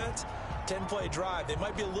the offense, 10-play drive. They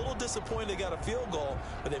might be a little disappointed they got a field goal,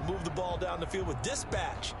 but they moved the ball down the field with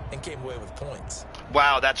dispatch and came away with points.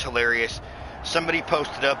 Wow, that's hilarious. Somebody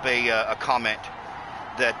posted up a comment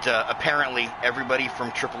that apparently everybody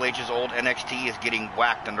from Triple H's old NXT is getting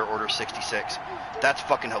whacked under Order 66. That's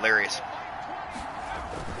fucking hilarious.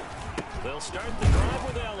 They'll start the drive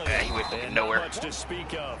with Elliott. Yeah, he went fucking nowhere. Not much to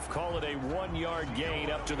speak of. Call it a 1-yard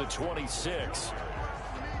gain up to the 26.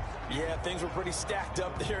 Yeah, things were pretty stacked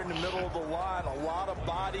up there in the middle of the line. A lot of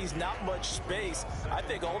bodies, not much space. I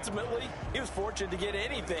think ultimately he was fortunate to get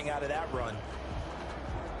anything out of that run.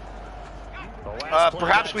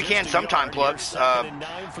 Perhaps we can sometime, Plugs.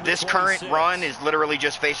 This current run is literally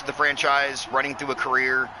just face of the franchise, running through a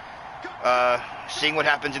career, seeing what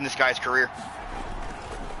happens in this guy's career.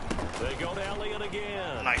 They go to Elliott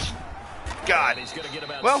again. Nice. God.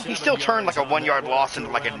 Well, he still turned like a 1-yard loss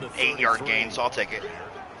into like an 8-yard gain, so I'll take it.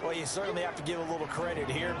 Well, you certainly have to give a little credit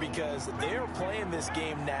here because they're playing this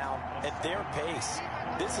game now at their pace.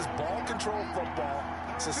 This is ball control football,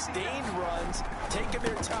 sustained runs, taking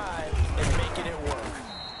their time and making it work.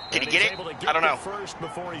 Did he get it? I don't know. First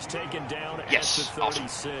before he's taken down yes, at the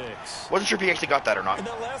 36. Awesome. Wasn't sure if he actually got that or not. And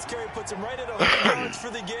that last carry puts him right at 100 yards for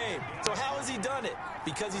the game. So how has he done it?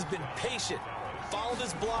 Because he's been patient, followed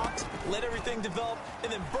his blocks, let everything develop,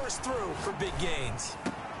 and then burst through for big gains.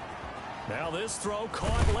 Now this throw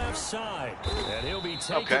caught left side. And he'll be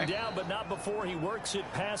taken down, but not before he works it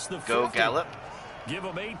past the 50. Go Gallup. Give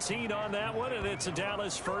him 18 on that one, and it's a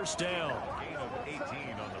Dallas first down. Gain of 18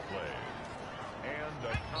 on the play.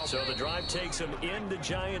 And so the drive takes him into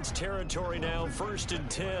Giants territory now, 1st and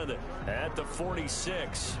 10 at the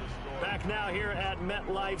 46. Back now here at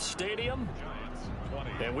MetLife Stadium.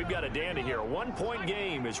 And we've got a dandy here. A 1-point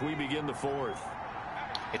game as we begin the 4th.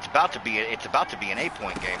 It's about to be an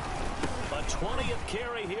 8-point game. A 20th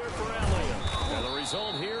carry here for Elliott. And the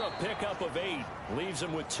result here, a pickup of 8. Leaves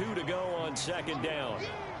him with 2 to go on 2nd down.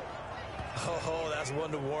 Oh, that's one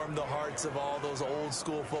to warm the hearts of all those old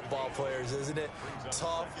school football players, isn't it?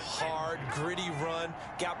 Tough, hard, gritty run,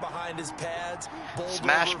 got behind his pads.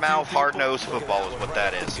 Smash mouth, hard-nosed football is what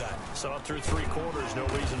that is. Saw it through 3 quarters, no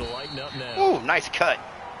reason to lighten up now. Ooh, nice cut.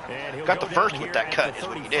 Got the first with that cut is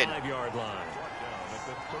what he did.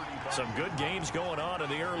 Some good games going on in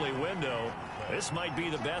the early window. This might be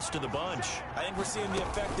the best of the bunch. I think we're seeing the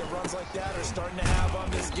effect that runs like that are starting to have on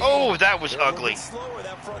this game. Oh, that was ugly.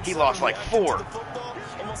 He lost like 4. Football,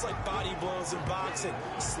 almost like body blows in boxing,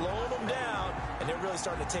 slowing them down, and they're really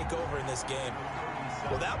starting to take over in this game.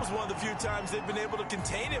 Well, that was one of the few times they've been able to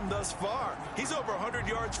contain him thus far. He's over 100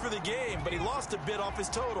 yards for the game, but he lost a bit off his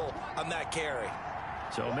total on that carry.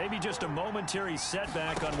 So maybe just a momentary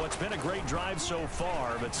setback on what's been a great drive so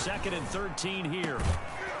far, but 2nd and 13 here.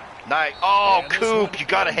 Nice. Oh, Coop, you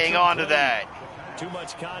got to hang on to that. Too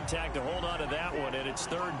much contact to hold on to that one, and it's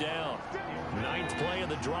 3rd down. 9th play of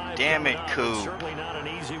the drive. Damn it, Coop. Certainly not an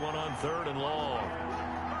easy one on 3rd and long.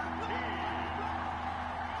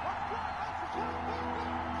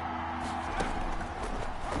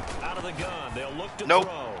 Out of the gun, they'll look to nope.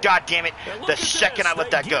 throw. God damn it. The second I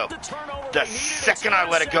let that go. The second I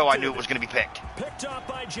let it go, I knew it was going to be picked. Picked up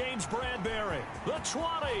by James Bradbury. The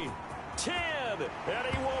 20, 10,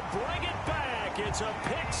 and he will bring it back. It's a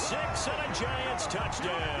pick 6 and a Giants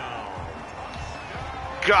touchdown.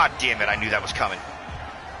 God damn it, I knew that was coming.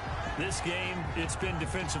 This game, it's been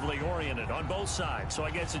defensively oriented on both sides, so I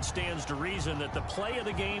guess it stands to reason that the play of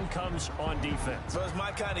the game comes on defense. So it's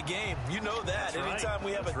my kind of game. You know that. That's anytime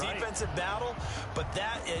we have a defensive battle, but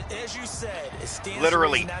that, as you said, it stands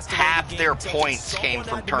literally to reason that's the half way the their game points takes. came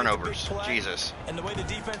Someone from had to make a big turnovers. play, Jesus. And the way the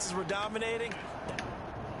defenses were dominating.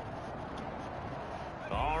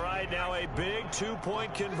 right, now a big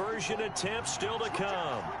two-point conversion attempt still to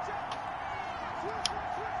come.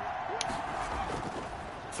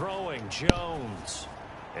 Throwing Jones.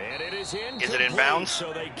 And it is incomplete. Is it in bounds?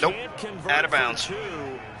 So they Nope. can't convert Out of bounds. for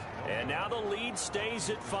 2. And now the lead stays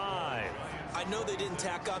at 5. I know they didn't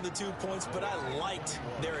tack on the 2 points, but I liked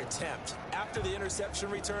their attempt. After the interception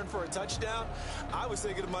return for a touchdown, I was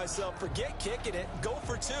thinking to myself, forget kicking it, go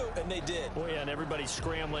for 2, and they did. Oh, yeah, and everybody's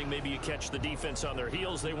scrambling. Maybe you catch the defense on their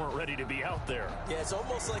heels. They weren't ready to be out there. Yeah, it's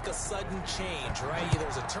almost like a sudden change, right?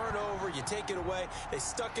 There's a turnover, you take it away, they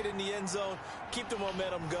stuck it in the end zone, keep the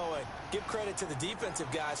momentum going. Give credit to the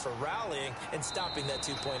defensive guys for rallying and stopping that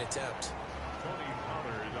 2-point attempt. Tony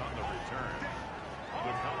Pollard on the return. The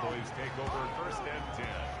Cowboys take over 1st and 10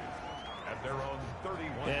 at their own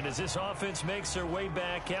 31. And as this offense makes their way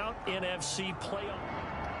back out, NFC playoff,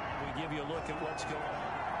 we give you a look at what's going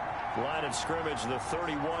on. Line of scrimmage, the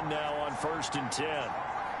 31 now on 1st and 10.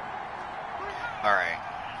 All right.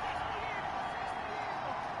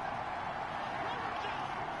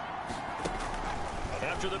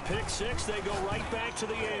 After the pick 6, they go right back to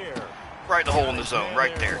the air. Right in the hole in the zone,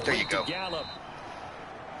 right there. There you go. Gallup.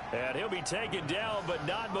 And he'll be taken down, but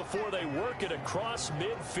not before they work it across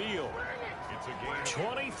midfield.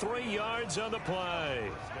 23 yards on the play.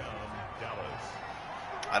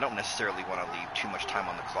 I don't necessarily want to leave too much time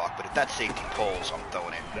on the clock, but if that safety pulls, I'm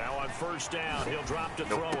throwing it. Now on 1st down, he'll drop to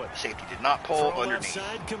throw it. Safety did not pull Throw underneath.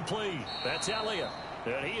 Outside complete. That's Elliott.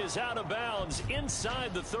 And he is out of bounds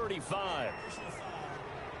inside the 35.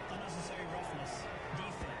 Unnecessary roughness.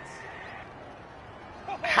 Defense.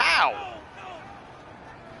 How?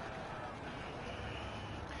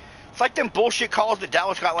 It's like them bullshit calls that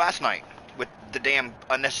Dallas got last night with the damn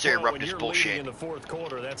unnecessary Well, roughness when you're bullshit. leading in the 4th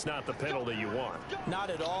quarter, that's not the penalty you want. Not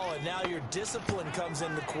at all, and now your discipline comes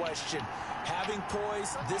into question. Having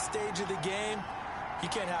poise this stage of the game, you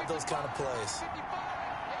can't have those kind of plays.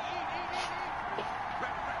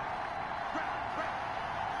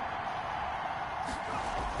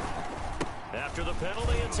 After the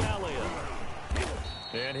penalty, it's Elliott.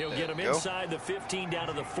 And he'll get him inside the 15 down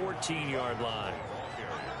to the 14-yard line.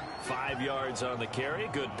 5 yards on the carry.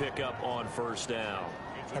 Good pickup on 1st down.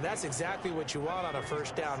 And that's exactly what you want on a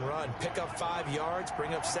 1st down run. Pick up 5 yards,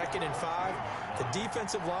 bring up 2nd and 5. The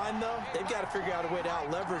defensive line, though, they've got to figure out a way to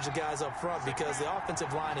out-leverage the guys up front because the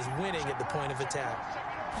offensive line is winning at the point of attack.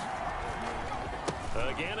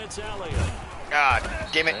 Again, it's Elliott. God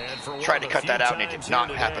damn it. And Tried to cut that out and it did not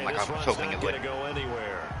happen like I was this hoping run's it not would. going to go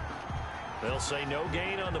anywhere. They'll say no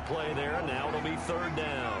gain on the play there, and now it'll be 3rd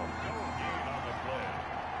down.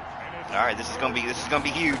 All right, this is gonna be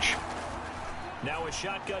huge. Now a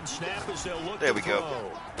shotgun snap as they'll look There to we throw.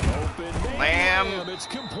 go. Open Lamb. It's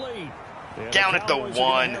complete. And Down at the Cowboys are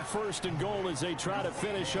 1. gonna have 1st and goal as they try to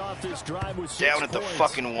finish off this drive with 6 Down at the points.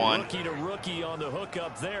 fucking 1. Rookie to rookie on the hook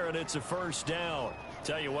up there, and it's a 1st down.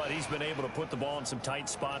 Tell you what, he's been able to put the ball in some tight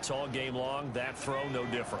spots all game long. That throw, no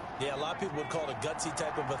different. Yeah, a lot of people would call it a gutsy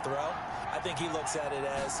type of a throw. I think he looks at it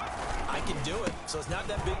as, I can do it, so it's not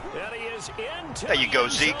that big. And he is into There you go,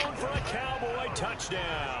 the end Zeke. zone for a Cowboy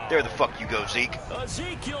touchdown. There the fuck you go, Zeke.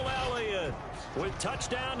 Ezekiel Elliott with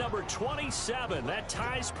touchdown number 27. That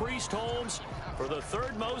ties Priest Holmes for the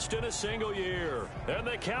 3rd most in a single year. And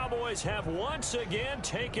the Cowboys have once again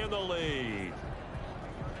taken the lead.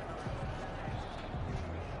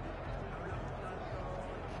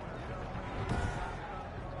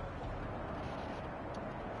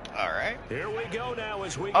 All right. Here we go now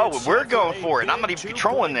as we Oh, get we're set going a for it. I'm big gonna be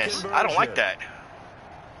trolling 2-point this. I don't like conversion. that.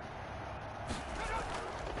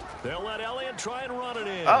 They'll let Elliott try and run it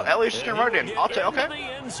in. Oh, Elliott's And gonna he run it will in. get I'll take. into Okay.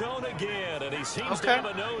 the end zone again, and he seems to Okay. have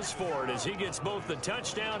a nose for it as he gets both the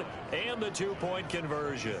touchdown and the 2-point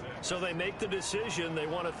conversion. So they make the decision. They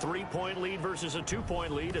want a 3-point lead versus a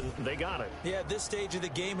 2-point lead, and they got it. Yeah, at this stage of the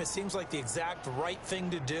game, it seems like the exact right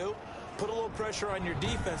thing to do. Put a little pressure on your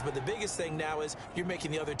defense, but the biggest thing now is you're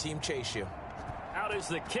making the other team chase you. Out is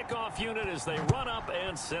the kickoff unit as they run up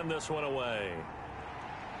and send this one away.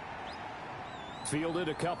 Fielded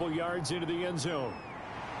a couple yards into the end zone.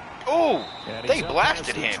 Oh, And they he's up blasted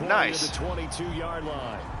past the him. 20 Nice. to the 22-yard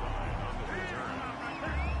line.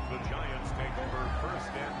 The Giants take over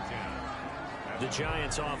 1st and 10. The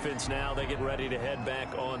Giants offense now, they get ready to head back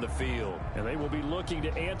on the field. And they will be looking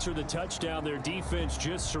to answer the touchdown their defense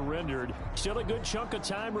just surrendered. Still a good chunk of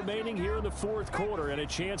time remaining here in the 4th quarter and a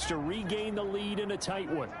chance to regain the lead in a tight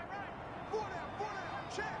one.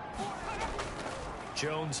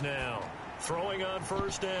 Jones now throwing on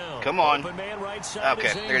 1st down. Come on. Open man right side Okay,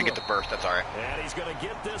 is they're gonna get the Ingram. burst. That's all right. And he's going to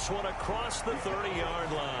get this one across the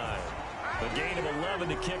 30-yard line. A gain of 11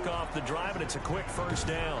 to kick off the drive, and it's a quick 1st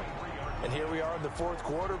down. And here we are in the fourth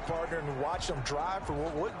quarter, partner, and watch them drive for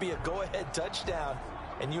what would be a go-ahead touchdown.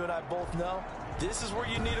 And you and I both know this is where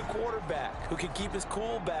you need a quarterback who can keep his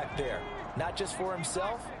cool back there, not just for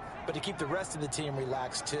himself, but to keep the rest of the team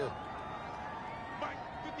relaxed too.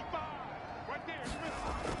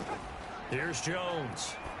 Here's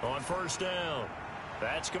Jones on first down.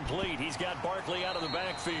 That's complete. He's got Barkley out of the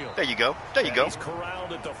backfield. There you go. There you go. He's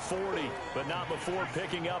corralled at the 40, but not before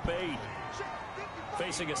picking up 8.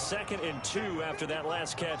 Facing a 2nd and 2 after that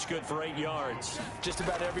last catch, good for 8 yards. Just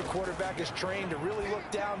about every quarterback is trained to really look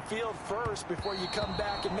downfield first before you come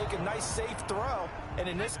back and make a nice, safe throw. And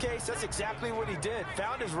in this case, that's exactly what he did.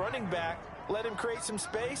 Found his running back, let him create some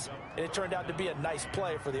space, and it turned out to be a nice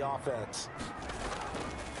play for the offense.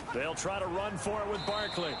 They'll try to run for it with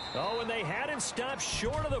Barkley. Oh, and they had him stopped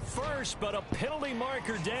short of the first, but a penalty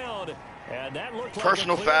marker down. And that looked like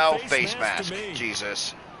personal a clear foul, face mask. to me.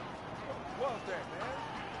 Jesus.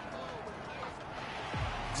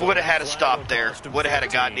 Would have had a stop there. Would have had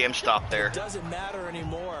a goddamn stop there. It doesn't matter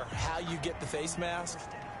anymore how you get the face mask.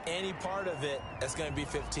 Any part of it, that's going to be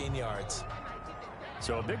 15 yards.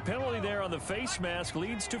 So a big penalty there on the face mask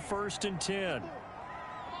leads to 1st and 10.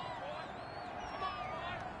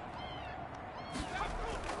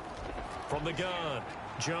 From the gun,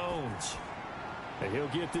 Jones. And he'll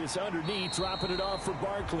get this underneath, dropping it off for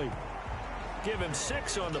Barkley. Give him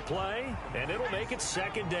 6 on the play, and it'll make it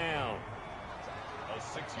 2nd down. A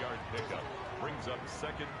 6-yard pickup brings up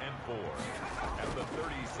 2nd and 4 at the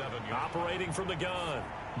 37-yard. Operating from the gun,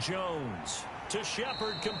 Jones to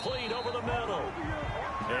Shepard, complete over the middle.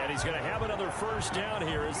 And he's going to have another 1st down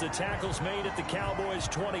here as the tackle's made at the Cowboys'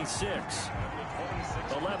 26.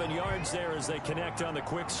 11 yards there as they connect on the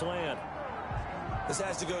quick slant. This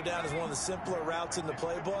has to go down as one of the simpler routes in the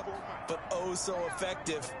playbook, but oh so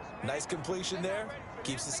effective. Nice completion there.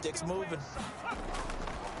 Keeps the sticks moving.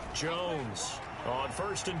 Jones on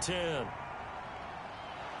 1st and 10.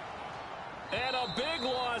 And a big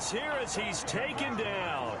loss here as he's taken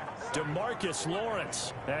down. DeMarcus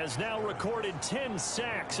Lawrence has now recorded 10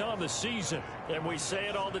 sacks on the season. And we say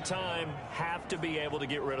it all the time, have to be able to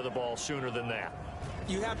get rid of the ball sooner than that.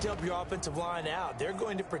 You have to help your offensive line out. They're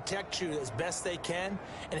going to protect you as best they can.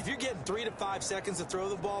 And if you're getting 3 to 5 seconds to throw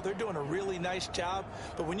the ball, they're doing a really nice job.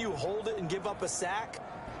 But when you hold it and give up a sack,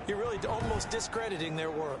 you're really almost discrediting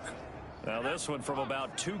their work. Now this one from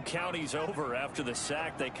about 2 counties over after the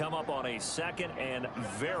sack. They come up on a 2nd and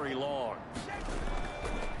very long.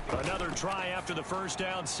 Another try after the 1st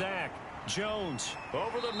down sack. Jones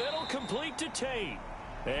over the middle, complete to Tate.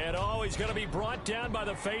 And oh, he's going to be brought down by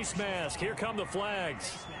the face mask. Here come the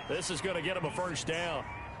flags. This is going to get him a 1st down.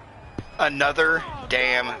 Another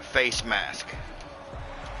damn face mask.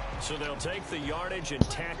 So they'll take the yardage and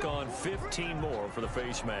tack on 15 more for the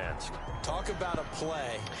face mask. Talk about a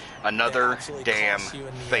play. Another damn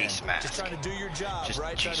face mask. Just trying to do your job, Just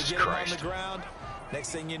right? Jesus trying to get Christ. him on the ground.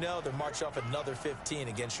 Next thing you know, they're marching off another 15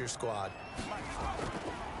 against your squad.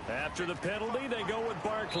 After the penalty, they go with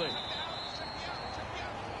Barkley.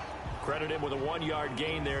 Credit him with a 1-yard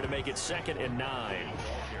gain there to make it 2nd and 9.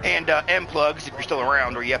 And M-Plugs, if you're still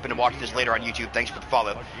around or you happen to watch this later on YouTube, thanks for the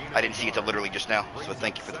follow. I didn't see it till literally just now, so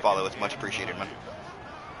thank you for the follow. It's much appreciated, man.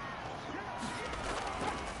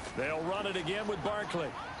 They'll run it again with Barkley.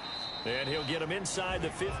 And he'll get him inside the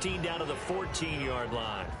 15 down to the 14-yard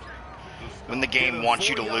line. When the game wants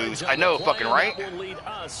you to lose. I know, fucking right. That will lead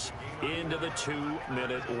us into the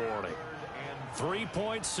 2-minute warning. 3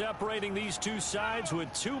 points separating these two sides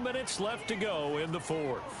with 2 minutes left to go in the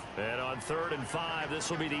 4th. And on 3rd and 5, this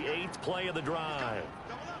will be the 8th play of the drive.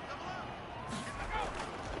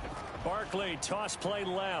 Barkley, toss play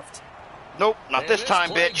left. Nope, not this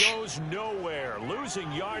time, play bitch. Goes nowhere, losing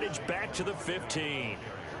yardage back to the 15.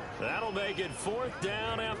 That'll make it 4th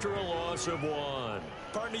down after a loss of 1.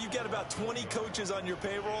 Partner, you've got about 20 coaches on your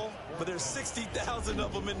payroll, but there's 60,000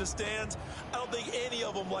 of them in the stands. I don't think any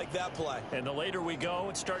of them like that play. And the later we go,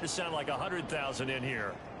 it's starting to sound like 100,000 in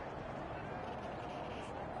here.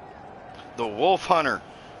 The Wolf Hunter.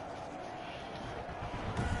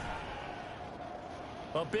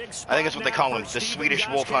 A big I think that's what they call him, the Swedish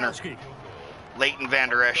Wolf Hunter. Leighton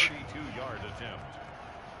Vander Esch. 32-yard attempt.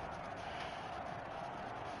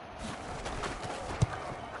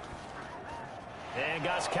 And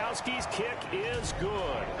Gostkowski's kick is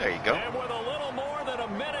good. There you go. And with a little more than a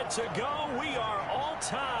minute to go, we are all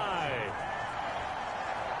tied.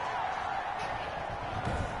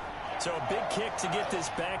 So a big kick to get this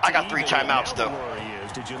back to I got 3 even. timeouts, Now though. the worry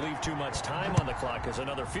is, did you leave too much time on the clock? Because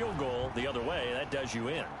another field goal the other way, that does you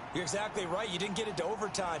in. You're exactly right. You didn't get it to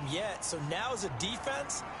overtime yet. So now as a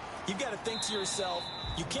defense, you've got to think to yourself,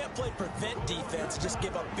 You can't play prevent defense and just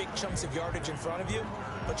give up big chunks of yardage in front of you,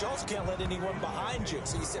 but you also can't let anyone behind you.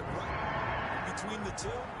 So you sit right between the two.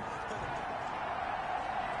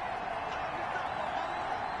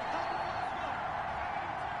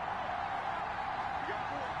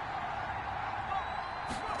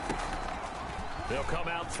 They'll come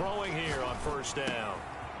out throwing here on first down.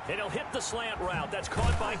 And he'll hit the slant route. That's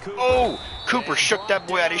caught by Cooper. Oh, Cooper shook that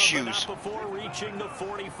boy out of his shoes. Before reaching the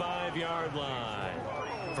 45-yard line.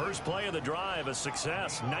 First play of the drive, a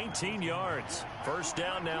success, 19 yards. First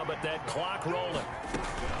down now, but that clock rolling.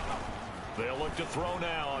 They'll look to throw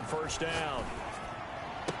now on first down.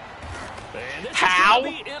 And this is going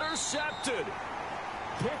to be intercepted.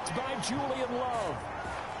 Picked by Julian Love.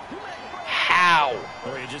 How?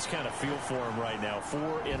 Well, you just kind of feel for him right now.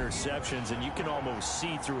 4 interceptions, and you can almost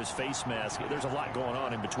see through his face mask. There's a lot going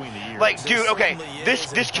on in between the years. Like, dude, okay,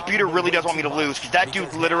 this computer really does want me to lose because that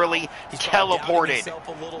dude literally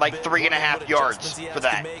teleported like 3.5 yards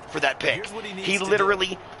for that pick. He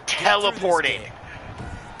literally teleported.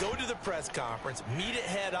 Go to the press conference, meet it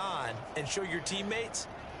head on, and show your teammates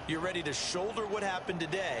you're ready to shoulder what happened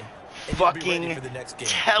today. And fucking ready for the next game.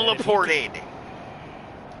 Teleported.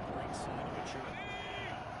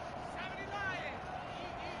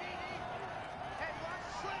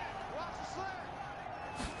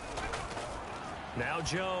 Now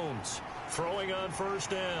Jones throwing on first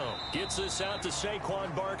down. Gets this out to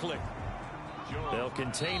Saquon Barkley. They'll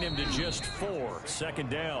contain him to just 4. Second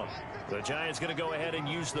down. The Giants going to go ahead and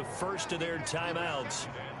use the first of their timeouts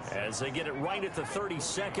as they get it right at the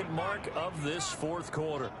 32nd mark of this fourth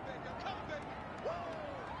quarter.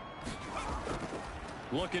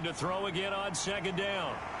 Looking to throw again on second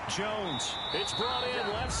down. Jones. It's brought in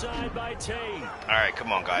left side by Tate. All right,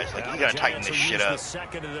 come on, guys. Like, you got to tighten this shit up. The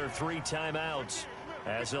second of their 3 timeouts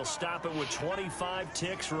as they'll stop it with 25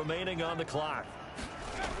 ticks remaining on the clock.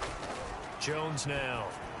 Jones now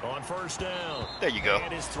on first down. There you go.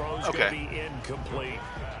 And his throw's okay. Going to be incomplete.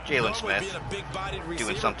 Jalen Smith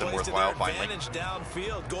doing something worthwhile finally.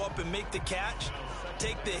 Downfield, go up and make the catch,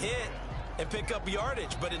 take the hit, and pick up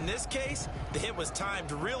yardage. But in this case, the hit was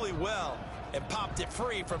timed really well and popped it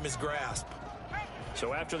free from his grasp.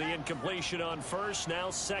 So after the incompletion on first, now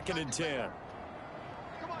 2nd and 10.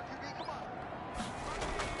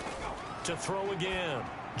 To throw again.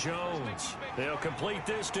 Jones. They'll complete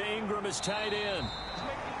this to Ingram as tight end.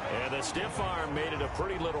 And the stiff arm made it a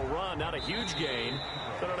pretty little run. Not a huge gain,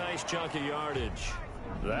 but a nice chunk of yardage.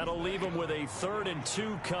 That'll leave them with a 3rd and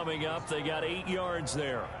 2 coming up. They got 8 yards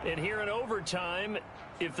there. And here in overtime,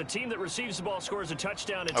 if the team that receives the ball scores a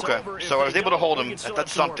touchdown, it's over. Okay, so I was able to hold him.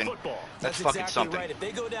 That's something. That's fucking exactly something. Right. If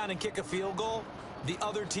they go down and kick a field goal, the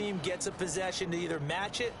other team gets a possession to either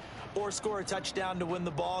match it or score a touchdown to win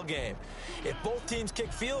the ball game. If both teams kick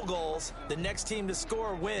field goals, the next team to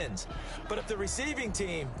score wins. But if the receiving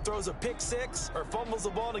team throws a pick 6 or fumbles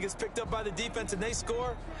the ball and it gets picked up by the defense and they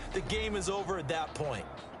score, the game is over at that point.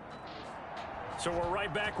 So we're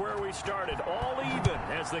right back where we started, all even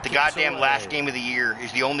as the goddamn last game of the year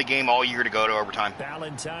is the only game all year to go to overtime.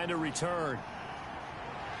 Valentine to return.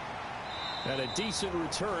 And a decent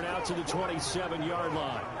return out to the 27-yard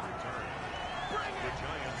line. The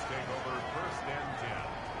Giants take over 1st and 10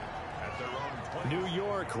 at their own 20. New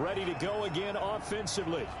York ready to go again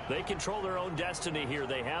offensively. They control their own destiny here.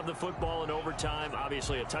 They have the football in overtime.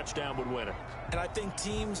 Obviously, a touchdown would win it. And I think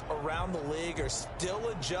teams around the league are still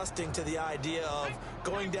adjusting to the idea of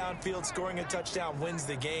going downfield, scoring a touchdown wins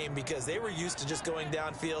the game, because they were used to just going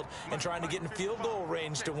downfield and trying to get in field goal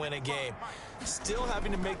range to win a game. Still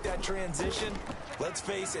having to make that transition. Let's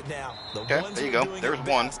face it now. Okay, there you go. There's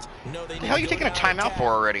one. The hell are you taking a timeout for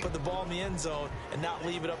already? Put the ball in the end zone and not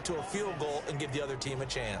leave it up to a field goal and give the other team a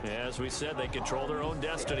chance. Yeah, as we said, they control their own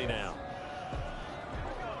destiny now.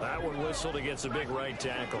 That one whistled against a big right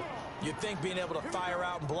tackle. You'd think being able to fire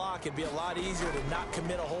out and block it'd be a lot easier to not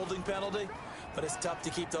commit a holding penalty, but it's tough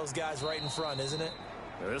to keep those guys right in front, isn't it?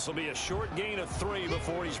 This will be a short gain of 3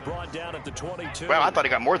 before he's brought down at the 22. Wow, I thought he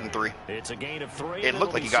got more than 3. It's a gain of 3. It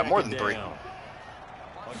looked like he got more than 3. A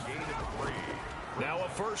gain of 3. Now a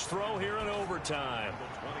first throw here in overtime.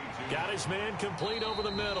 Got his man complete over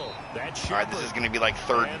the middle. That's all right, this is going to be like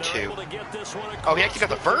 3rd and 2. Oh, he actually got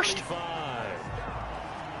the first?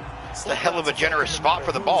 It's a hell of a generous spot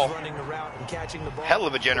for the ball. Hell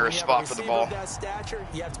of a generous spot for the ball. That stature,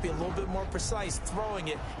 you have to be a little bit more precise throwing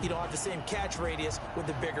it. You don't have the same catch radius with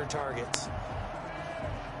the bigger targets.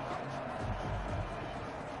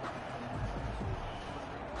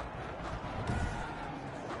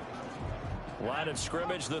 Line of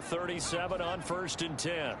scrimmage, the 37 on 1st and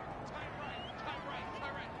 10.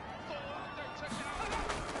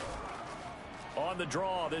 On the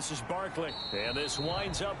draw, this is Barkley. And this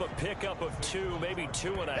winds up a pickup of 2, maybe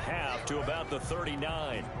 2.5 to about the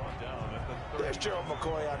 39. There's Gerald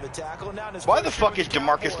McCoy on the tackle. Now why the fuck is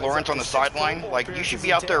DeMarcus Lawrence on the sideline? Like, you should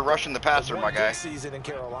be out there rushing the passer, my guy. Season in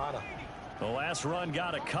Carolina. The last run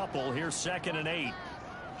got a couple. Here's 2nd and 8.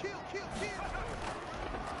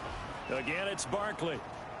 Again, it's Barkley.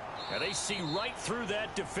 And they see right through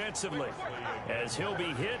that defensively as he'll be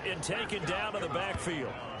hit and taken down to the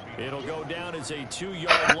backfield. It'll go down as a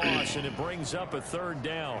 2-yard loss, and it brings up a 3rd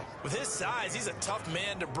down. With his size, he's a tough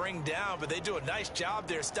man to bring down, but they do a nice job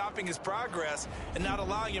there stopping his progress and not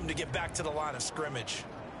allowing him to get back to the line of scrimmage.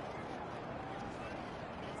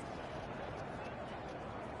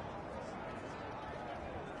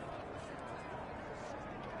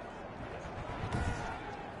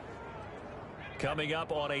 Coming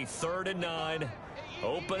up on a 3rd and 9.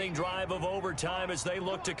 Opening drive of overtime as they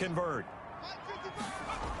look to convert.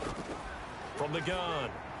 From the gun,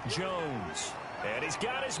 Jones. And he's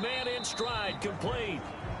got his man in stride, complete.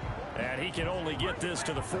 And he can only get this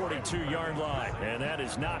to the 42-yard line. And that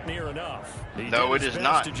is not near enough. No, it is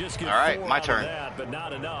not. All right, my turn. That, but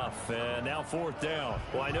not enough. And now 4th down.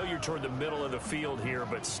 Well, I know you're toward the middle of the field here,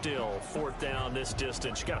 but still, 4th down this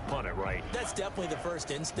distance, you got to punt it right. That's definitely the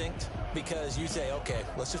first instinct, because you say, okay,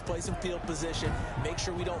 let's just play some field position, make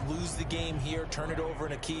sure we don't lose the game here, turn it over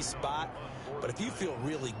in a key spot. But if you feel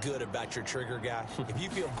really good about your trigger guy, if you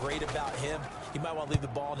feel great about him, you might want to leave the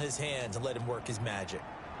ball in his hands and let him work his magic.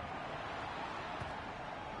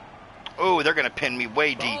 Oh, they're going to pin me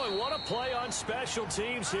way deep. Oh, and what a play on special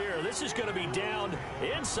teams here. This is going to be down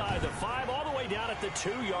inside the 5, all the way down at the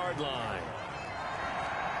 2-yard line.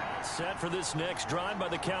 Set for this next drive by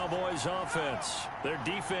the Cowboys offense. Their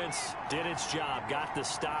defense did its job, got the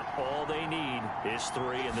stop. All they need is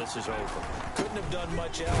 3, and this is over. Couldn't have done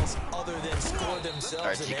much else other than score themselves. All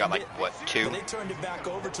right, so you got like, what, 2? But they turned it back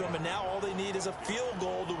over to them, and now all they need is a field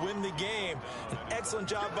goal to win the game. An excellent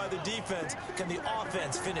job by the defense. Can the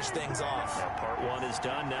offense finish things off? Now part 1 is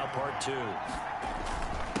done, now part 2.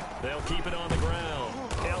 They'll keep it on the ground.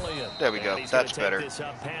 Elliott. There we go. That's better. This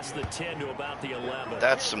up past the 10 to about the 11.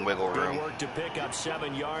 That's some wiggle room. Good work to pick up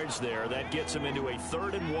 7 yards there. That gets them into a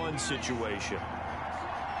 3rd and 1 situation.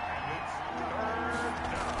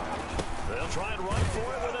 They'll try and run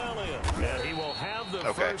for it with Elliott. And he will have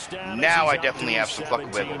the first down. Now I definitely have some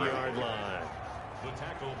fucking wiggle room.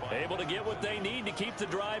 Able to get what they need to keep the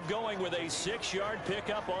drive going with a 6-yard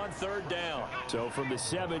pickup on 3rd down. So from the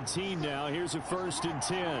 17 now, here's a 1st and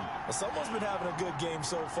 10. Well, someone's been having a good game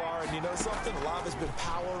so far, and you know something? A lot has been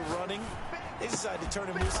power running. They decided to turn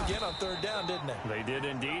him loose again on 3rd down, didn't they? They did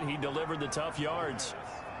indeed. He delivered the tough yards.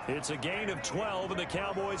 It's a gain of 12, and the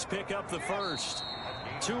Cowboys pick up the first.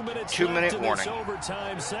 2 minutes left in this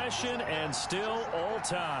overtime session, and still all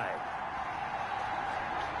tied.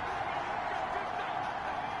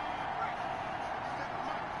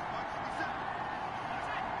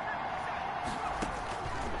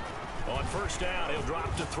 On 1st down, he'll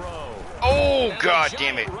drop to throw. Oh, God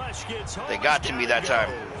damn it. They got to me that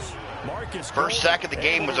time. First sack of the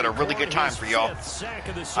game was at a really good time for y'all.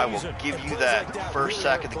 I will give you that. First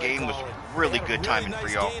sack of the game was really good timing for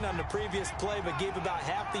y'all. On the previous play, but gave about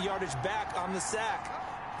half the yardage back on the sack.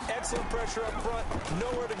 Excellent pressure up front.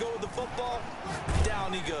 Nowhere to go with the football.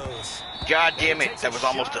 Down he goes. God damn it. That was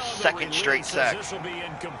almost a 2nd straight sack. This will be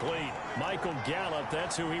incomplete. Michael Gallup,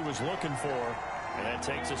 that's who he was looking for. And that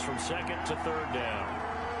takes us from 2nd to 3rd down.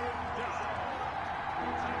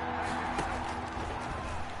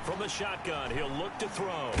 From the shotgun, he'll look to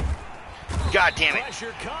throw. God damn it.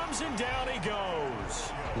 Pressure comes and down he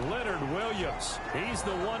goes. Leonard Williams. He's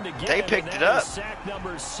the one to get They picked it up. Sack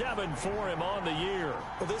number 7 for him on the year.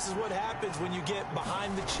 Well, this is what happens when you get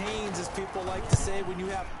behind the chains, as people like to say. When you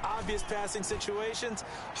have obvious passing situations,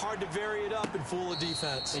 hard to vary it up and fool a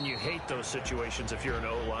defense. And you hate those situations if you're an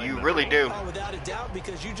O-line. You really do. Oh, without a doubt,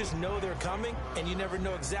 because you just know they're coming, and you never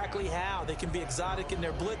know exactly how. They can be exotic in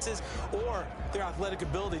their blitzes, or their athletic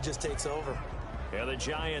ability just takes over. Yeah, the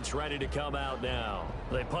Giants ready to come out now.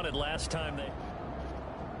 They punted last time. Let's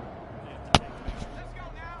go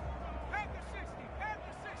now. Back to 60. Back to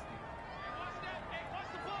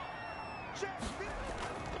 60.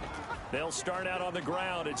 They'll start out on the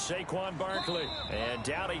ground. It's Saquon Barkley. And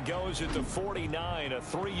down he goes at the 49, a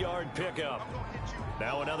 3-yard pickup.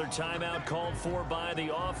 Now another timeout called for by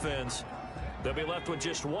the offense. They'll be left with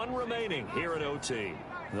just 1 remaining here at OT.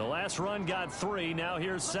 The last run got 3. Now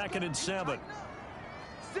here's 2nd and 7.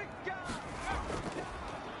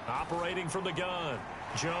 Operating from the gun,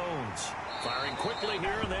 Jones firing quickly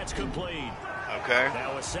here, and that's complete. Okay.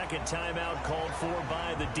 Now a 2nd timeout called for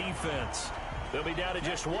by the defense. They'll be down to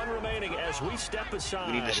just one remaining as we step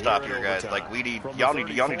aside. We need to stop here, guys. Overtime. Like, we need From y'all the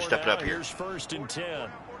need to step it 34 up now, here. Here's 1st and 10.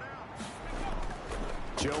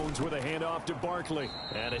 Jones with a handoff to Barkley.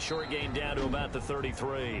 And a short gain down to about the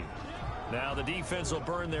 33. Now the defense will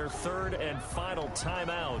burn their 3rd and final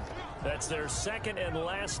timeout. That's their 2nd and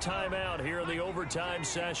last timeout here in the overtime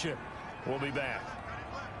session. We'll be back.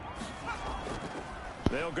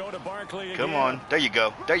 They'll go to Barkley again. Come on. There you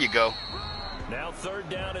go. There you go. Now 3rd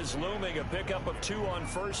down is looming. A pickup of 2 on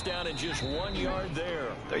 1st down and just 1 yard there.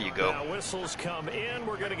 There you go. Now whistles come in.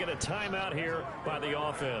 We're going to get a timeout here by the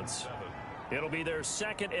offense. It'll be their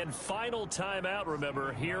 2nd and final timeout,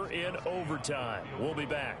 remember, here in overtime. We'll be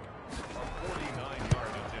back. A 49-yard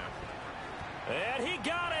attempt. And he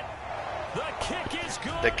got it. The kick is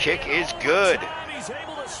good. The kick In is good. overtime, he's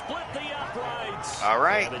able to split the uprights. All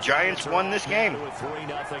right, And the Giants won this game. With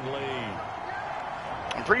 3-0 lead.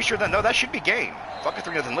 I'm pretty sure that should be game. Fuck a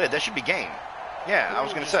 3-0 lead. That should be game. Yeah, I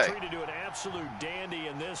was going to say. Treated to an absolute dandy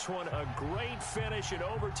in this one. A great finish in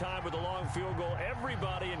overtime with a long field goal.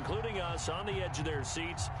 Everybody, including us, on the edge of their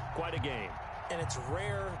seats. Quite a game. And it's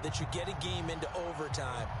rare that you get a game into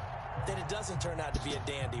overtime that it doesn't turn out to be a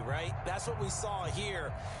dandy, right? That's what we saw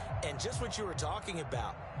here. And just what you were talking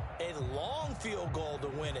about, a long field goal to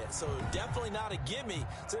win it. So definitely not a gimme.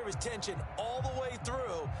 So there was tension all the way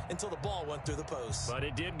through until the ball went through the post. But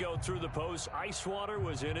it did go through the post. Ice water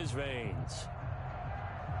was in his veins.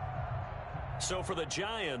 So for the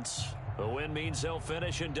Giants, the win means they'll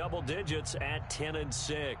finish in double digits at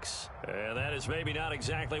 10-6. And that is maybe not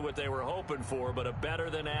exactly what they were hoping for, but a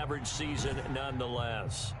better than average season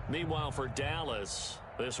nonetheless. Meanwhile, for Dallas,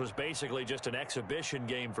 this was basically just an exhibition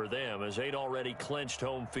game for them as they'd already clinched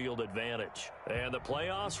home field advantage. And the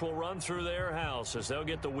playoffs will run through their house as they'll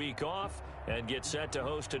get the week off and get set to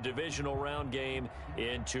host a divisional round game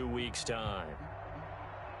in 2 weeks' time.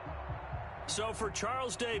 So for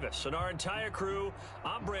Charles Davis and our entire crew,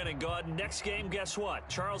 I'm Brandon Gaud. Next game, guess what?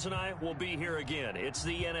 Charles and I will be here again. It's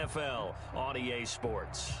the NFL on EA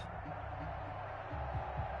Sports.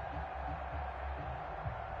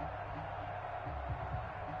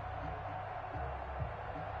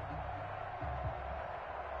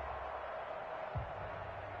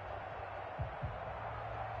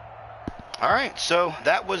 All right, so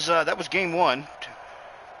that was game 1.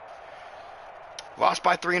 Lost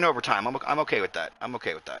by 3 in overtime. I'm okay with that. I'm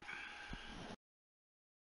okay with that.